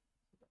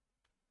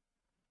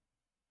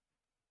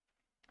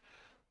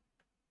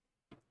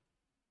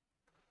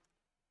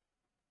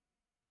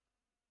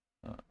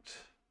 Right.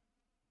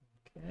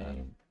 Okay.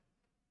 And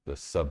the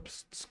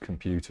substs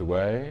compute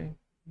away.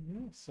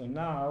 Yeah, so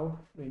now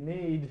we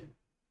need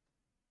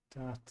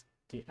that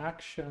the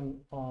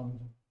action on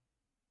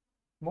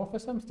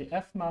morphisms, the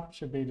F map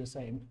should be the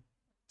same.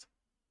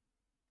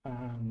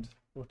 And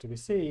what do we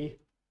see?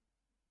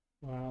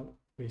 Well,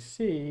 we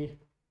see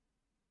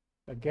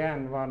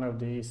again one of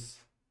these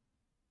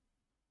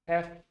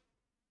F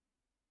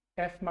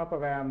map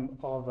of M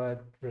of a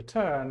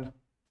return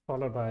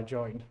followed by a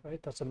join,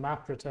 right? That's a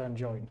map return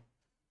join.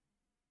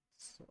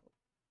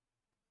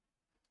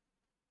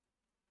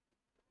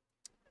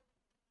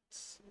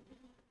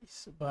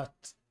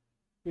 But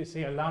we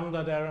see a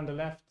lambda there on the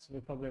left, so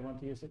we probably want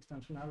to use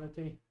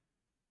extensionality.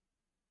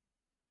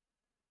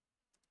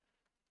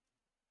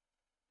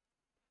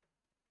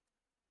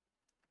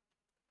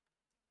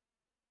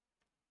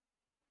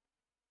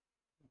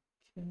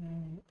 Okay,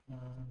 and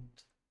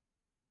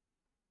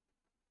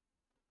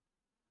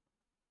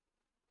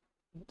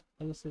what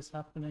else is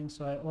happening?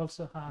 So I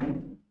also have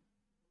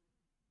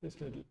this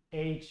little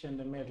h in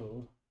the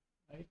middle,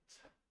 right?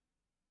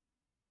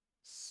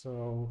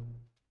 So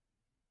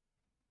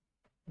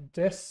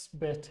this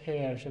bit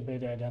here should be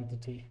the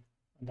identity,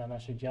 and then I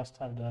should just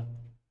have the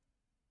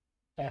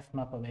F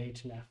map of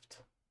H left.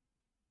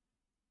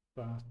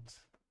 But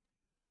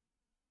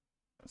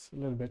it's a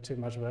little bit too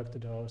much work to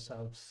do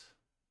ourselves.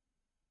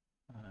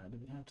 Do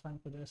we have time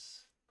for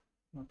this?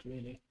 Not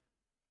really.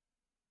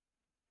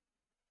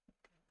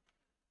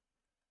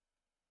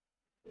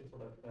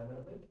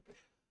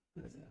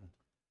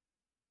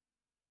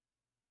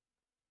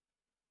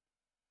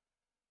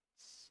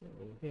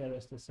 So here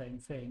is the same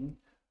thing.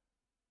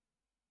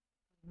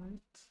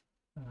 Right.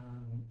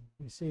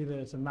 You see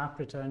there's a map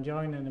return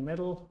join in the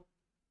middle,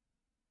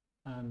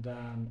 and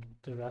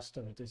the rest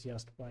of it is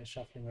just by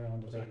shuffling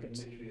around the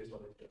brackets.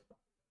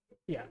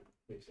 Yeah,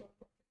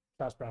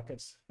 class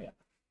brackets. Yeah.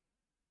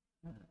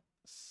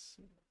 That's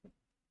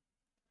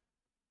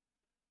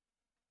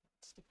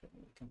the thing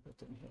we can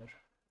put in here.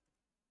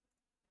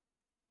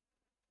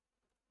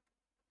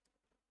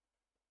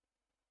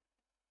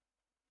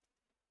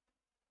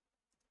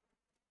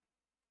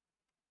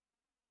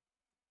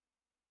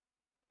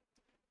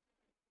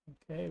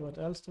 Okay, what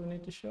else do we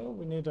need to show?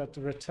 We need that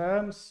the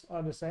returns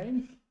are the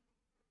same.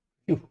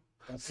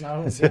 That's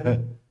now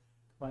again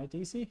quite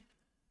easy.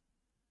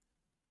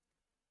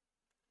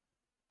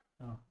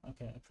 Oh,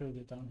 okay, I proved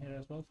it down here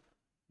as well.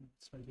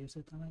 Let's reduce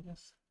it then, I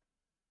guess.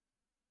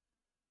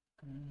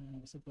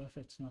 Is it worth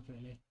it? Not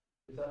really.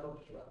 Is that not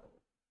just raffle?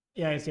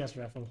 Yeah, it's just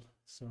raffle.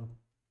 So,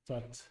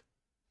 but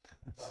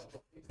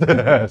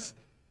Yes.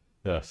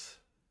 Yes.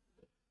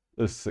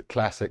 This is a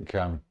classic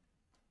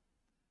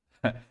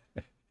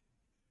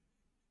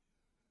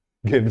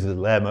gives the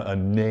lemma a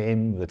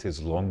name that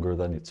is longer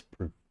than its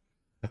proof.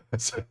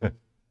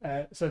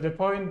 so the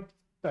point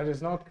that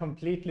is not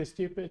completely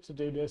stupid to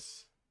do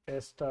this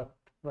is that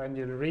when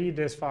you read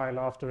this file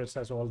after it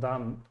says all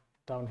done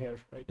down here,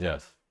 right?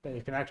 Yes. Then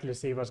you can actually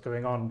see what's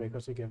going on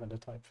because you're given the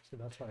type. So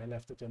that's why I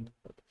left it in.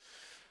 But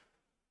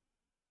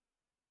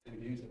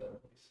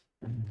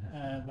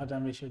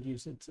then we should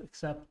use it,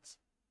 except,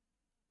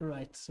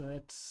 right, so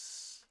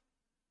it's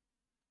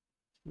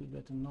a little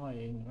bit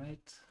annoying,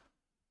 right?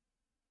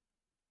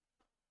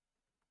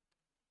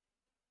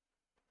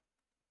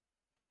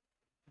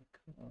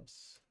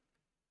 Because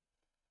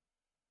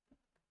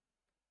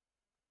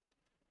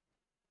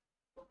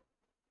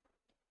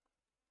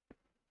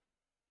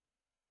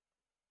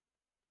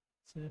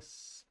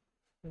this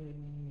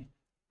thing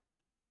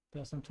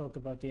doesn't talk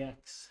about the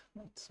x,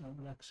 right? So I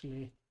will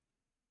actually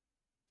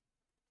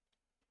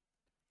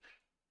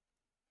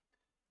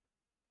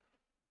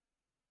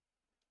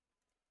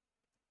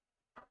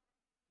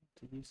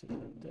to use it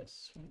like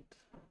this, right?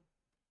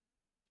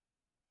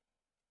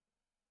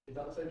 Is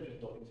that the same as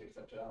just not using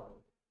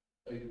extensionality?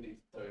 Oh, you need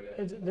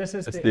This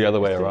is It's the other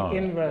way it's around. The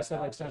inverse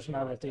of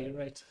extensionality,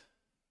 right?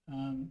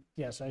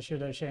 Yes, I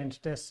should have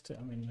changed this to,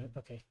 I mean,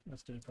 okay,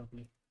 let's do it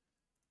properly.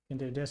 You can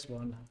do this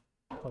one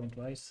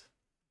pointwise.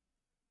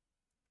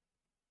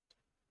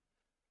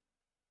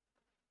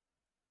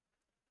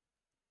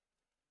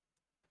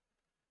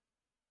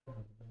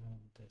 And then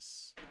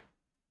this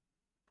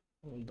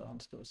all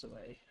dance goes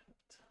away.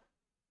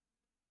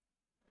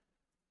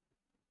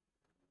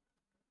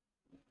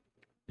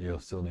 You'll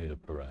still need a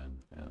paren,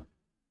 yeah.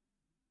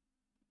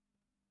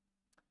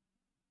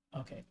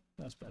 Okay,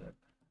 that's better.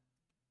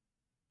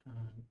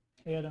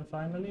 Here then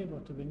finally,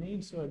 what do we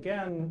need? So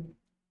again,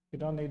 we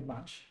don't need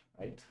much,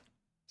 right?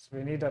 So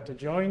we need that the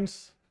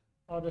joins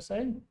are the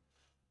same.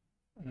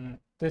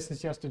 This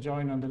is just a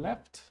join on the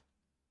left.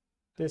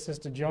 This is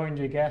the join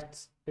you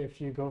get if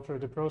you go through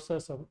the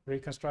process of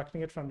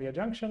reconstructing it from the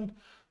adjunction.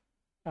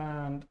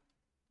 And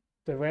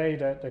the way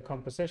that the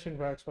composition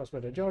works was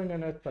with a join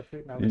in it, but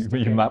now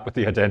You map with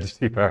the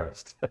identity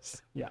first.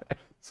 Yeah.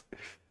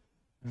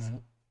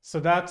 So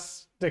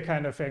that's the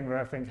kind of thing where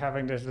I think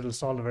having this little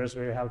solver is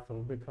really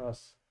helpful,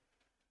 because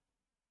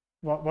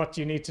what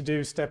you need to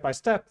do step by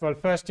step, well,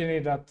 first you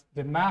need that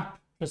the map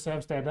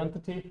preserves the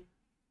identity,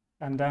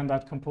 and then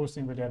that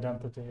composing with the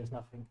identity is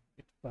nothing.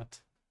 But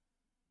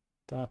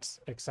that's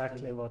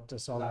exactly what the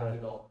solver...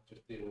 not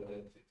just deal with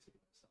it.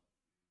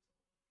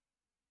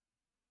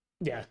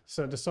 Yeah,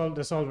 so the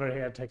solver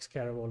here takes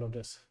care of all of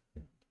this.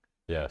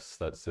 Yes,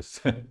 that's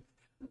just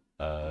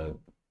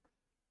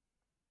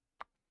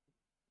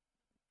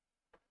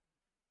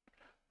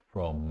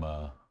from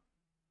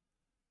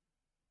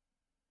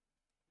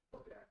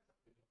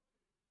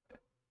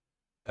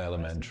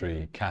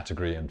elementary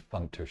category and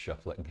functor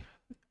shuffling.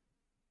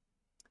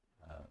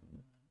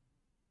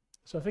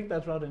 So I think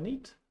that's rather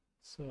neat.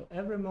 So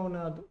every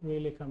monad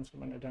really comes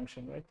from an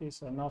adjunction, right?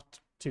 These are not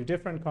two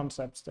different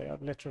concepts. They are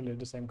literally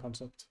the same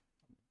concept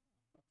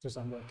to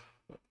some work.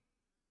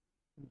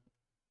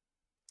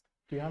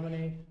 Do you have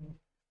any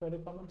further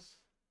comments?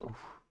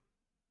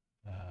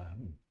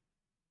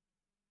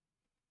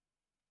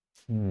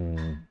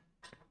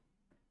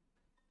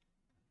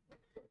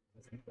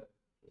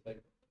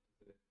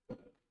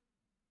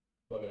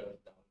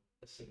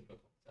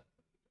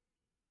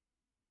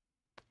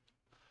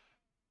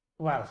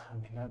 Well, I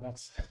mean,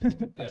 that's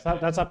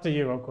up to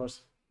you, of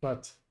course,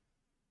 but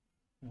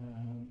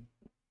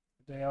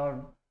they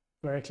are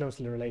very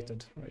closely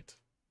related, right?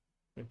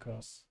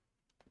 Because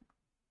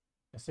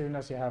as soon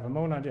as you have a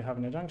monad, you have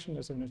an adjunction.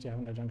 As soon as you have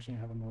an adjunction, you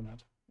have a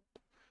monad.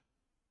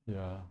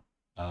 Yeah,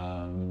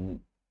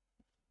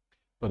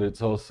 but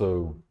it's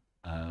also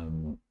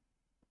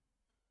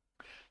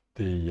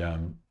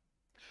the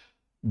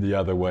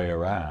other way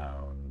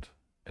around,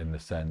 in the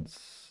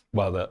sense,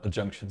 well, the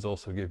adjunctions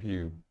also give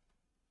you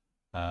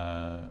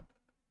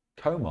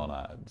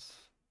comonads.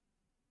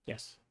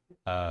 Yes.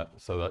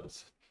 So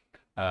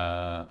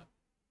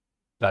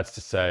that's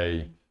to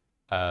say,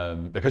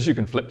 because you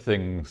can flip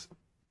these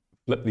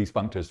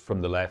functors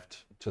from the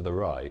left to the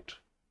right,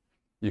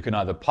 you can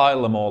either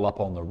pile them all up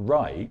on the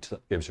right,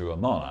 that gives you a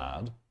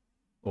monad,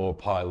 or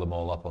pile them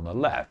all up on the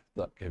left,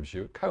 that gives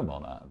you a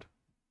comonad.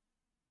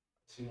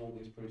 Seen all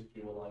these proofs to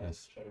your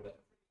lines show that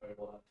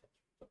variable had.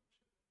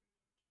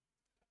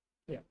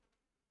 Yeah.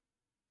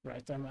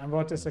 Right. And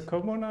what is a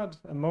comonad?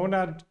 A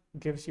monad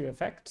gives you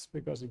effects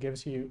because it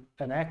gives you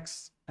an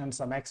X and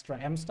some extra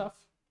M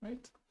stuff,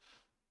 right?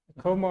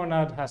 A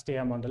comonad has the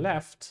M on the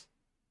left,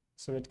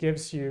 so it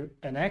gives you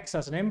an X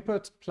as an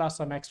input plus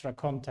some extra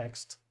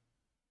context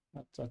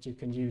that you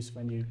can use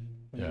when you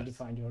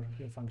define your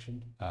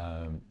function.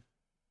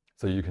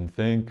 So you can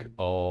think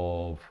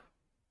of,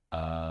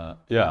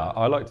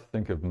 I like to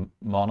think of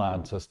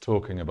monads as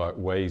talking about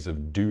ways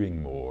of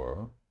doing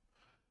more,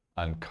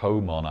 and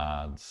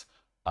comonads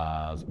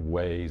as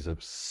ways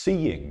of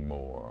seeing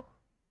more.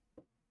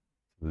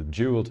 The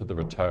dual to the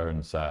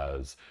return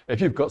says,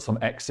 if you've got some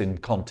X in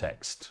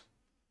context,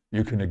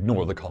 you can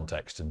ignore the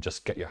context and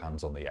just get your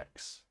hands on the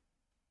X.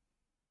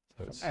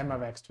 So it's M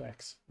of X to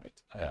X,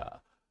 right? Yeah.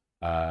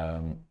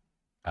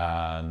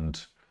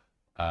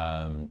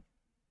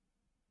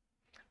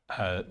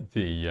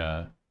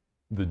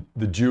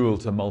 The dual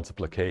to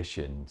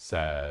multiplication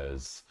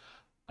says,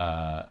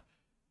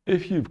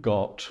 if you've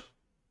got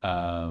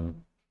a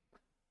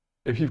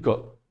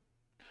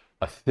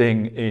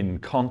thing in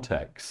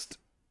context,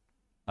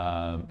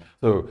 the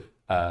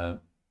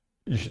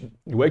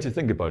way to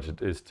think about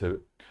it is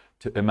to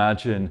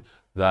imagine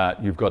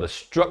that you've got a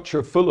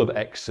structure full of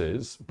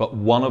X's, but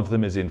one of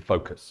them is in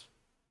focus.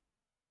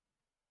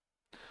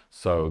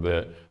 So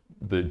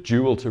the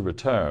dual to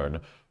return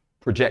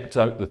projects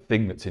out the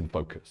thing that's in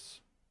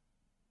focus.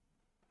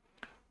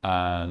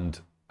 And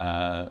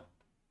the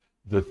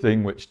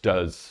thing which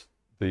does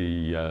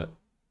the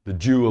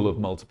dual of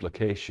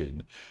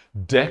multiplication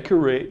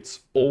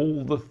decorates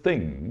all the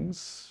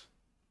things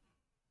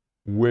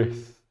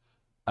with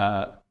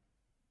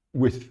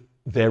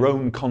their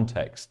own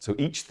context. So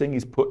each thing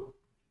is put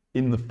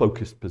in the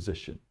focused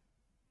position.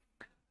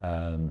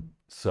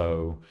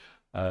 So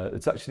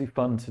it's actually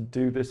fun to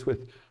do this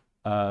with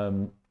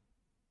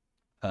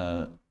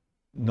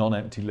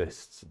non-empty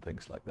lists and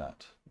things like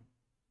that.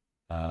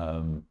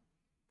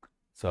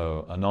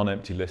 So a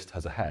non-empty list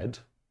has a head,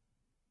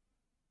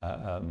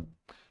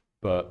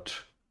 but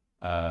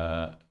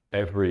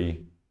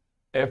every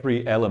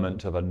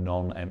element of a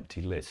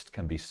non-empty list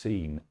can be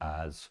seen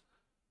as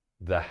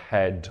the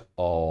head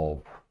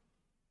of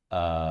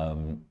a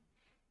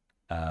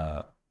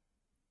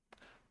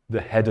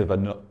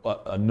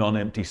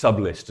non-empty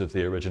sublist of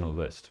the original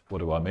list. What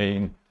do I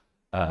mean?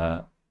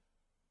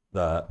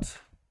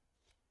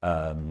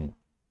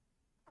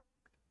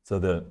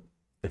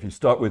 If you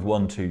start with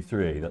 1, 2,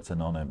 3, that's a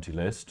non-empty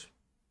list.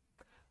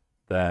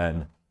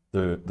 Then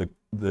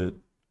the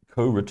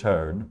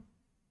co-return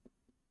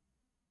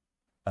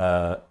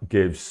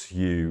gives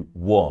you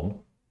 1,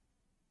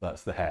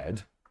 that's the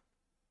head.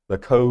 The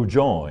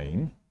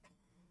co-join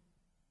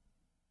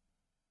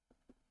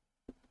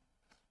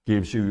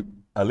gives you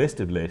a list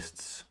of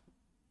lists,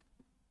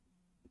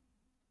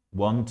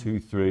 1, 2,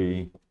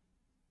 3,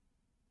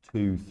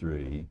 2,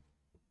 3,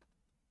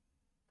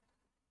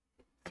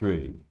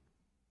 3.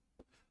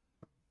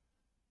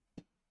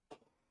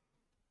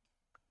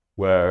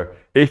 Where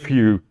if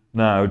you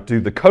now do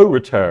the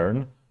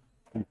co-return,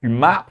 if you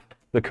map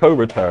the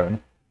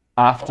co-return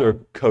after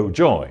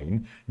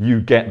co-join,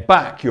 you get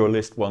back your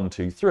list 1,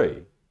 2,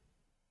 3.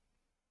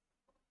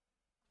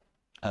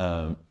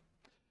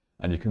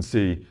 And you can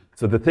see,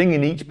 So the thing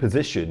in each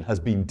position has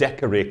been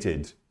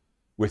decorated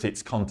with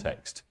its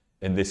context.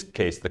 In this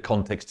case, the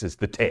context is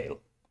the tail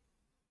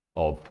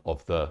of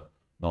the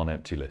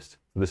non-empty list.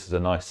 So this is a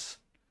nice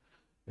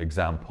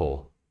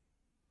example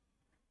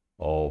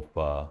of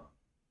a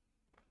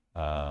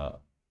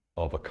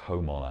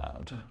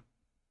comonad.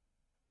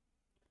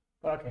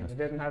 Okay, we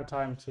didn't have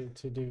time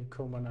to do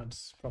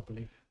comonads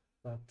properly,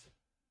 but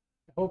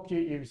I hope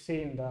you've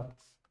seen that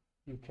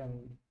you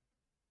can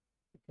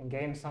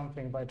gain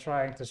something by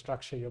trying to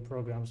structure your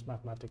programs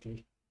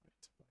mathematically,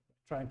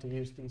 trying to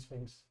use these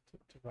things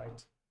to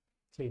write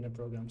cleaner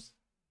programs.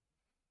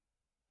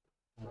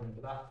 So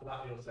for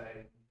that you're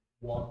saying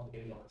one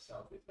in and of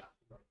itself is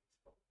actually very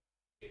useful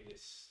in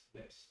this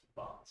list,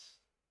 but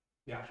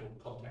the actual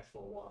context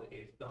for one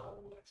is the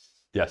whole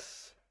list.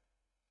 Yes.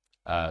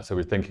 So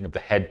we're thinking of the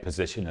head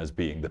position as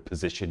being the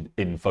position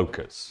in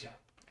focus. Yeah.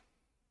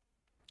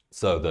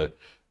 So the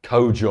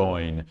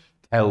cojoin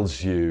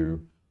tells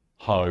you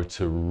how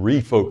to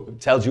refocus,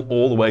 tells you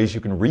all the ways you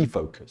can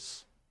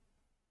refocus.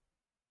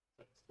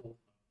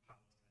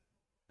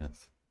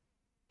 Yes.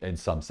 In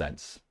some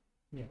sense.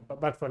 Yeah,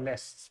 but for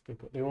lists,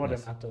 because the order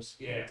Yes. matters.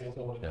 Yeah, it's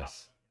all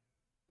Yes.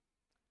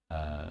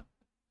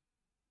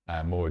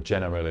 And more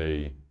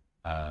generally,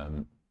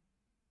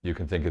 you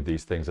can think of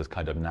these things as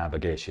kind of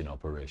navigation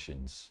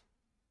operations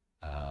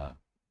that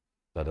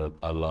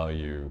allow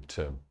you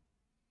to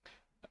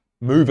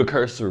move a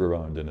cursor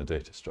around in a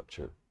data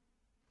structure.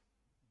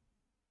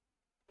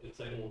 It's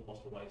saying all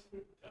possible ways to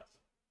move the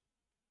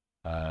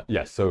cursor.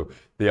 Yes, so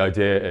the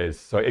idea is,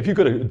 so if you've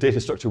got a data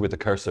structure with a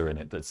cursor in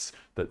it that's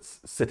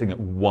sitting at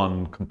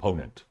one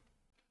component,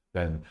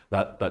 then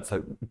that's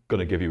going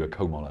to give you a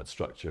comonad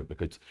structure,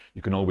 because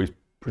you can always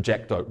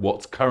project out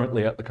what's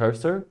currently at the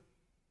cursor.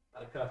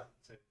 And a cursor,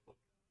 so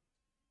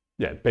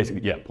Yeah,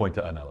 basically, yeah, point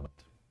at an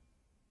element.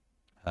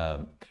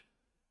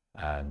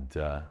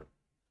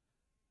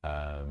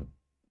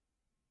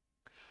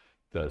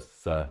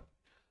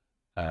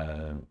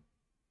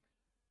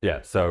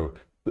 Yeah, so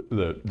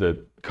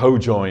the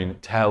cojoin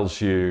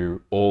tells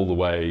you all the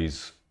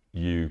ways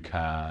you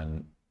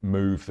can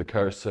move the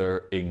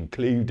cursor,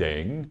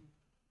 including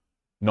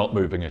not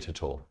moving it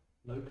at all,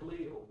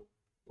 locally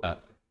or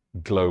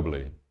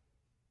globally.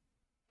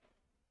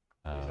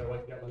 is there a way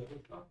to get locally?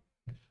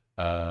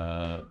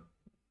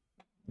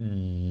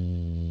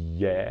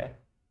 Yeah,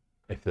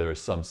 if there is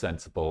some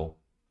sensible,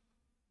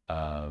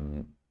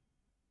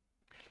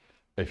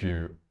 if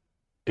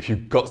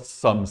you've got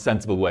some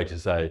sensible way to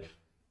say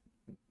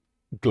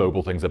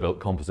global things are built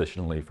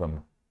compositionally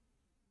from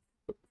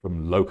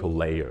local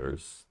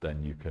layers,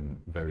 then you can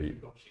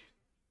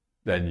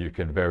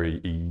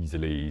very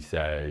easily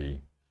say,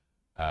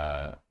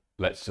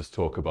 let's just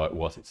talk about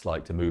what it's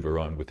like to move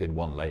around within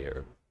one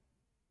layer.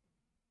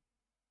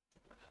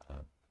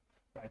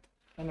 Right.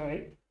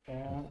 Anyway,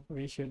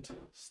 we should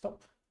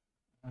stop.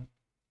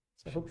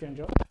 So I hope you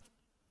enjoyed.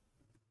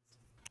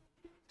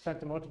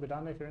 Plenty more to be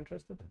done if you're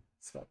interested.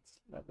 So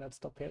let's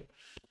stop here.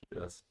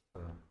 Yes,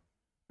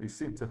 we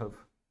seem to have.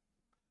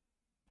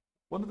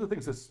 One of the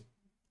things that's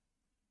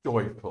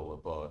joyful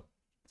about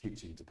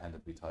teaching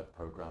dependently typed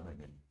programming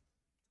in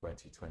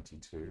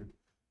 2022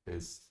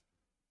 is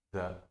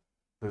that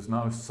there's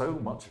now so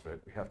much of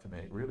it, we have to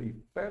make really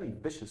fairly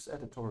vicious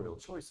editorial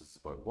choices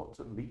about what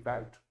to leave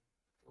out.